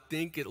because I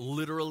think it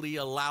literally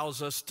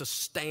allows us to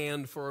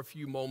stand for a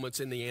few moments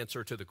in the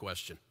answer to the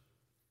question.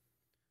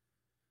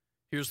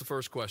 Here's the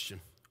first question.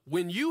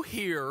 When you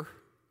hear,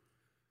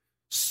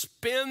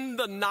 spend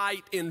the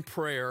night in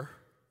prayer,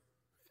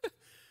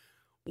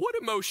 what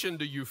emotion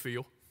do you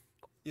feel?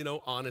 You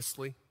know,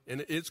 honestly.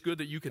 And it's good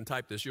that you can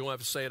type this. You don't have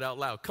to say it out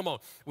loud. Come on.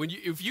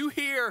 If you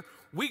hear,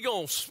 we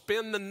gonna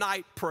spend the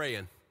night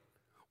praying,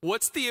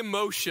 what's the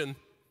emotion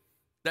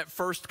that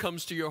first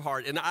comes to your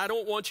heart? And I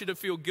don't want you to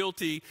feel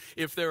guilty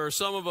if there are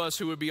some of us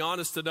who would be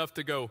honest enough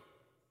to go,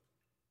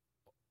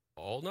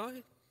 all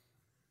night?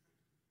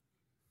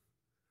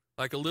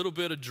 Like a little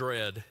bit of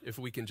dread, if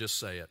we can just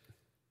say it.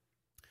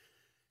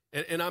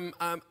 And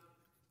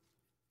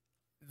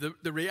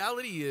the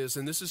reality is,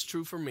 and this is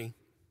true for me,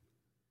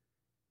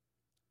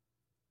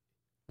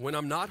 when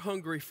I'm not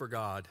hungry for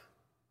God,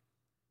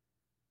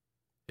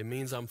 it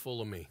means I'm full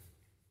of me.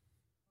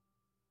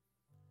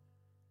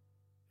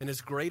 And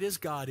as great as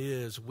God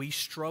is, we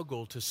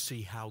struggle to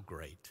see how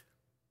great.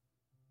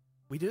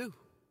 We do.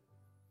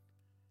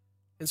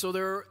 And so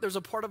there's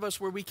a part of us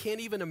where we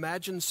can't even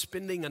imagine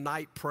spending a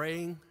night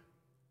praying,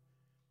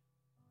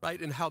 right?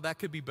 And how that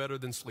could be better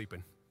than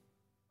sleeping.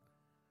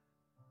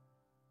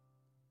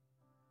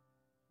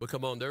 But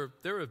come on,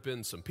 there have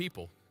been some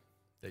people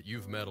that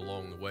you've met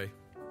along the way,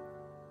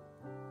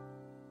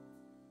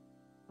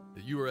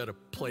 that you were at a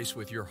place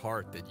with your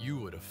heart that you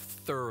would have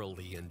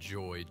thoroughly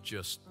enjoyed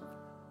just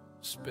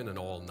spending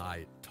all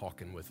night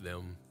talking with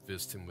them,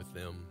 visiting with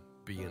them,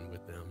 being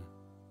with them.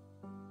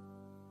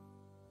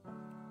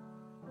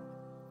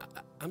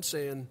 I'm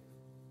saying,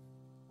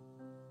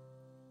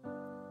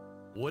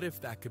 what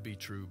if that could be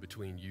true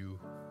between you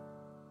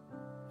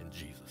and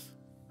Jesus?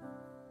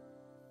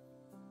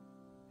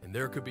 And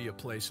there could be a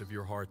place of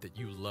your heart that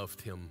you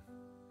loved him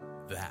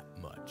that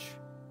much.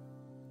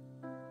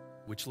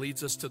 Which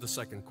leads us to the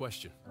second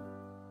question.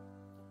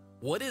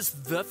 What is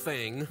the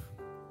thing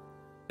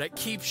that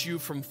keeps you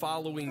from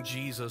following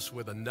Jesus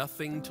with a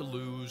nothing to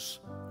lose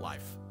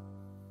life?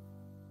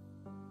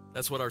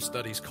 That's what our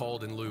study's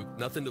called in Luke,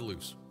 nothing to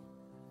lose.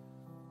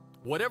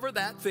 Whatever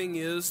that thing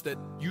is that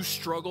you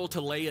struggle to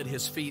lay at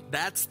his feet,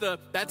 that's the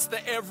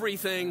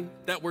everything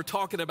that we're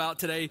talking about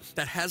today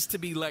that has to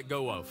be let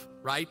go of,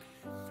 right?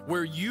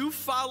 Where you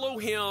follow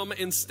him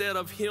instead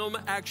of him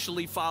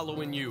actually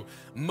following you.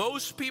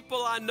 Most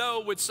people I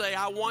know would say,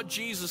 I want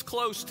Jesus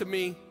close to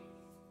me.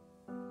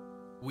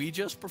 We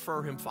just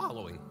prefer him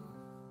following.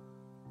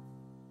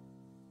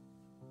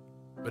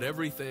 But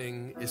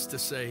everything is to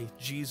say,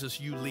 Jesus,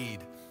 you lead.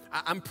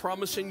 I'm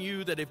promising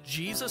you that if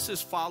Jesus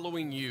is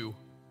following you,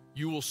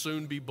 you will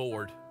soon be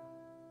bored.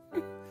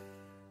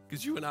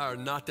 Because you and I are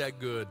not that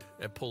good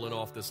at pulling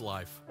off this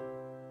life.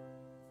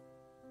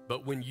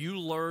 But when you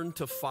learn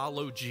to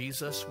follow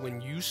Jesus,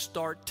 when you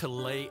start to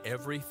lay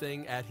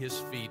everything at his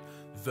feet,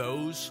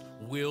 those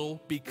will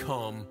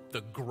become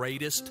the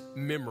greatest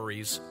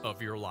memories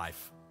of your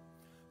life.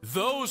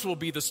 Those will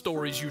be the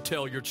stories you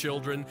tell your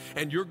children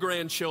and your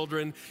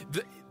grandchildren.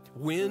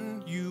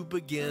 when you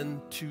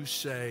begin to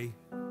say,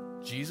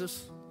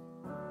 Jesus,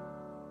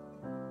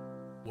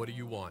 what do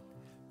you want?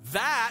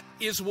 That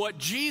is what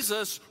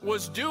Jesus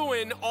was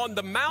doing on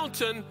the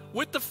mountain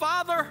with the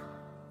Father.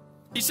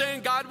 He's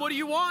saying, God, what do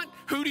you want?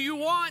 Who do you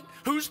want?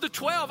 Who's the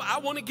 12? I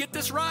want to get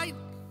this right.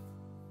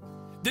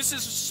 This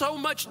is so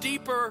much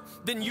deeper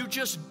than you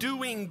just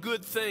doing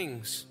good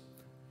things.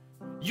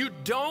 You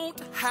don't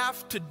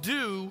have to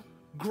do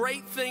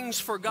great things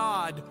for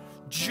God.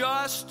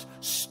 Just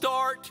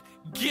start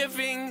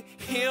giving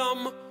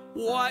Him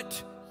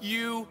what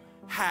you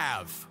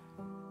have.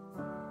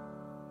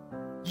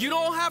 You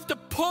don't have to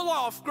pull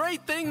off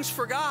great things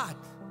for God.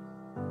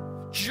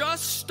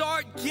 Just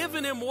start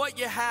giving Him what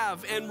you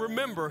have. And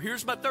remember,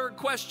 here's my third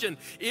question.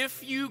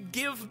 If you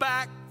give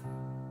back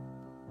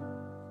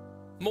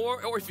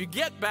more, or if you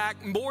get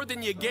back more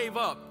than you gave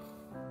up,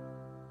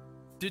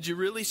 did you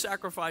really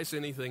sacrifice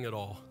anything at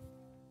all?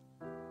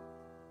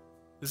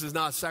 This is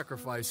not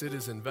sacrifice, it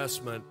is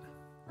investment.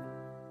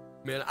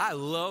 Man, I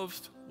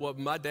loved what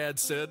my dad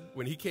said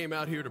when he came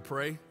out here to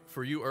pray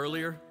for you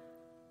earlier.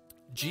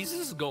 Jesus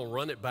is going to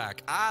run it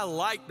back. I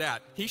like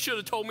that. He should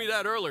have told me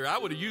that earlier. I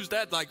would have used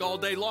that like all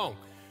day long.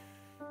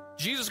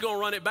 Jesus is going to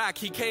run it back.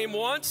 He came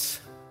once.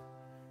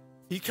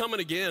 He's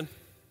coming again.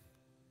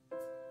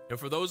 And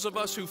for those of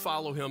us who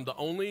follow Him, the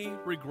only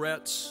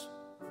regrets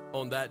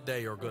on that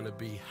day are going to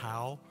be,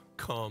 how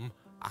come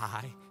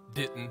I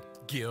didn't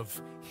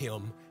give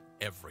Him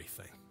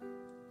everything?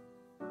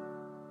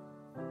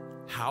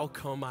 How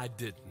come I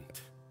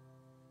didn't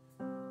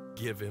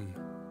give Him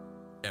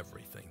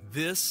everything?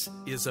 This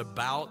is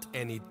about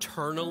an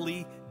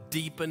eternally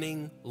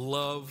deepening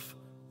love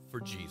for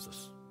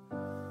Jesus.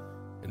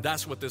 And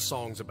that's what this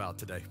song's about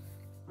today.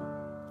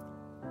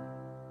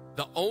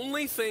 The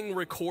only thing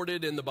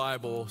recorded in the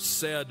Bible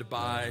said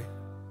by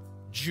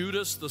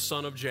Judas, the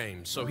son of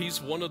James. So he's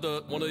one of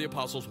the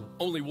apostles.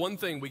 Only one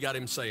thing we got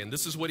him saying.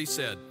 This is what he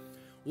said.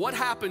 What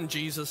happened,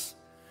 Jesus,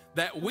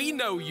 that we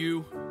know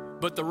you,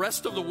 but the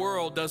rest of the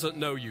world doesn't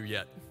know you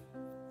yet?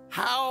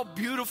 How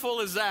beautiful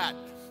is that?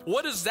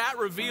 What does that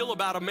reveal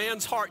about a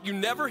man's heart? You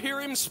never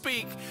hear him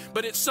speak,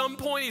 but at some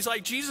point he's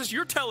like, Jesus,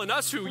 you're telling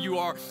us who you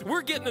are.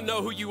 We're getting to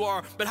know who you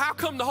are, but how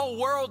come the whole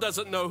world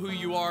doesn't know who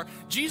you are?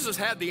 Jesus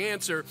had the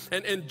answer,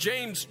 and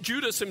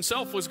Judas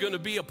himself was going to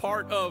be a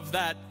part of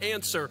that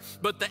answer.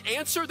 But the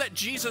answer that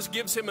Jesus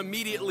gives him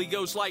immediately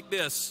goes like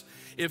this: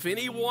 if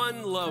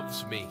anyone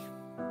loves me,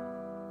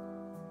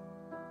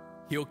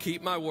 he'll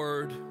keep my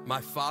word.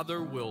 My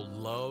Father will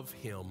love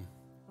him,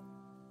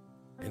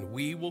 and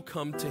we will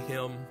come to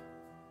him,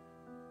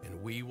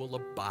 and we will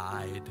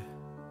abide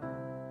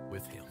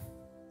with him.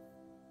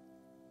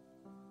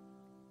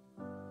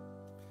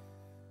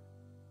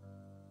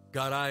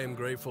 God, I am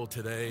grateful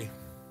today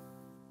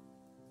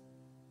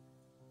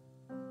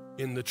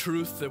in the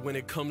truth that when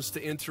it comes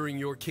to entering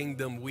your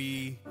kingdom,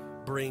 we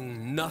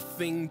bring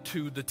nothing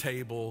to the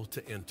table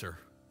to enter.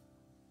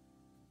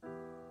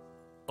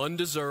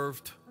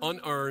 Undeserved,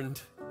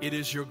 unearned, it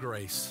is your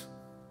grace.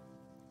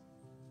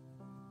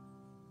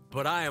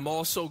 But I am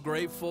also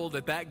grateful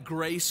that that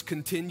grace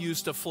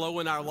continues to flow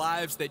in our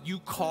lives, that you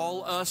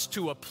call us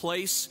to a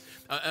place,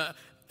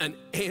 an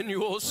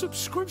annual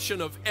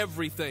subscription of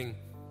everything.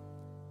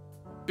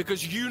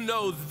 Because you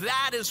know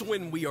that is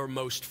when we are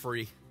most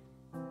free.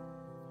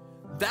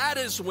 That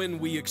is when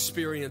we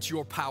experience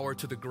your power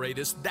to the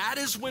greatest. That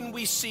is when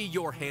we see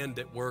your hand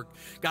at work.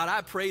 God,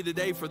 I pray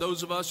today for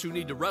those of us who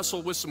need to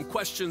wrestle with some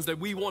questions, that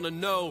we want to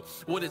know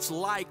what it's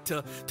like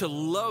to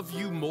love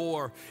you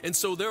more. And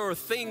so there are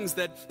things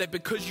that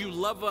because you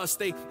love us,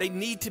 they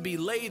need to be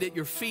laid at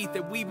your feet,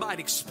 that we might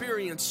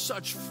experience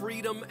such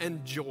freedom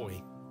and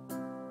joy.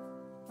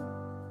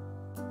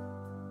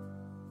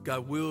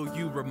 God, will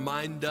you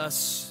remind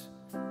us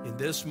in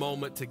this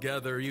moment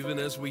together, even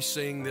as we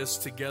sing this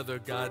together,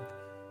 God,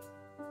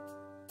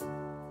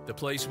 the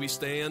place we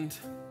stand,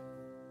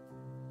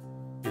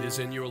 it is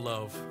in your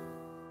love.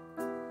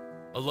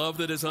 A love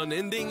that is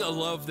unending, a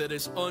love that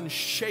is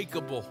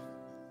unshakable,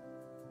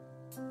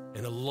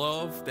 and a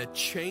love that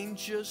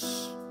changes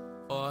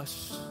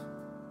us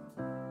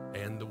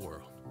and the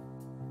world.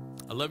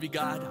 I love you,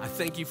 God. I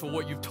thank you for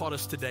what you've taught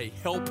us today.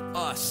 Help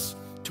us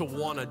to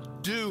want to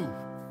do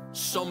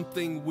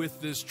something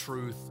with this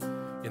truth.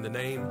 In the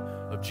name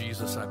of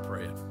Jesus, I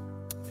pray it.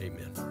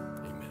 Amen.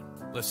 Amen.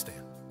 Let's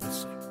stand.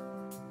 Let's sing.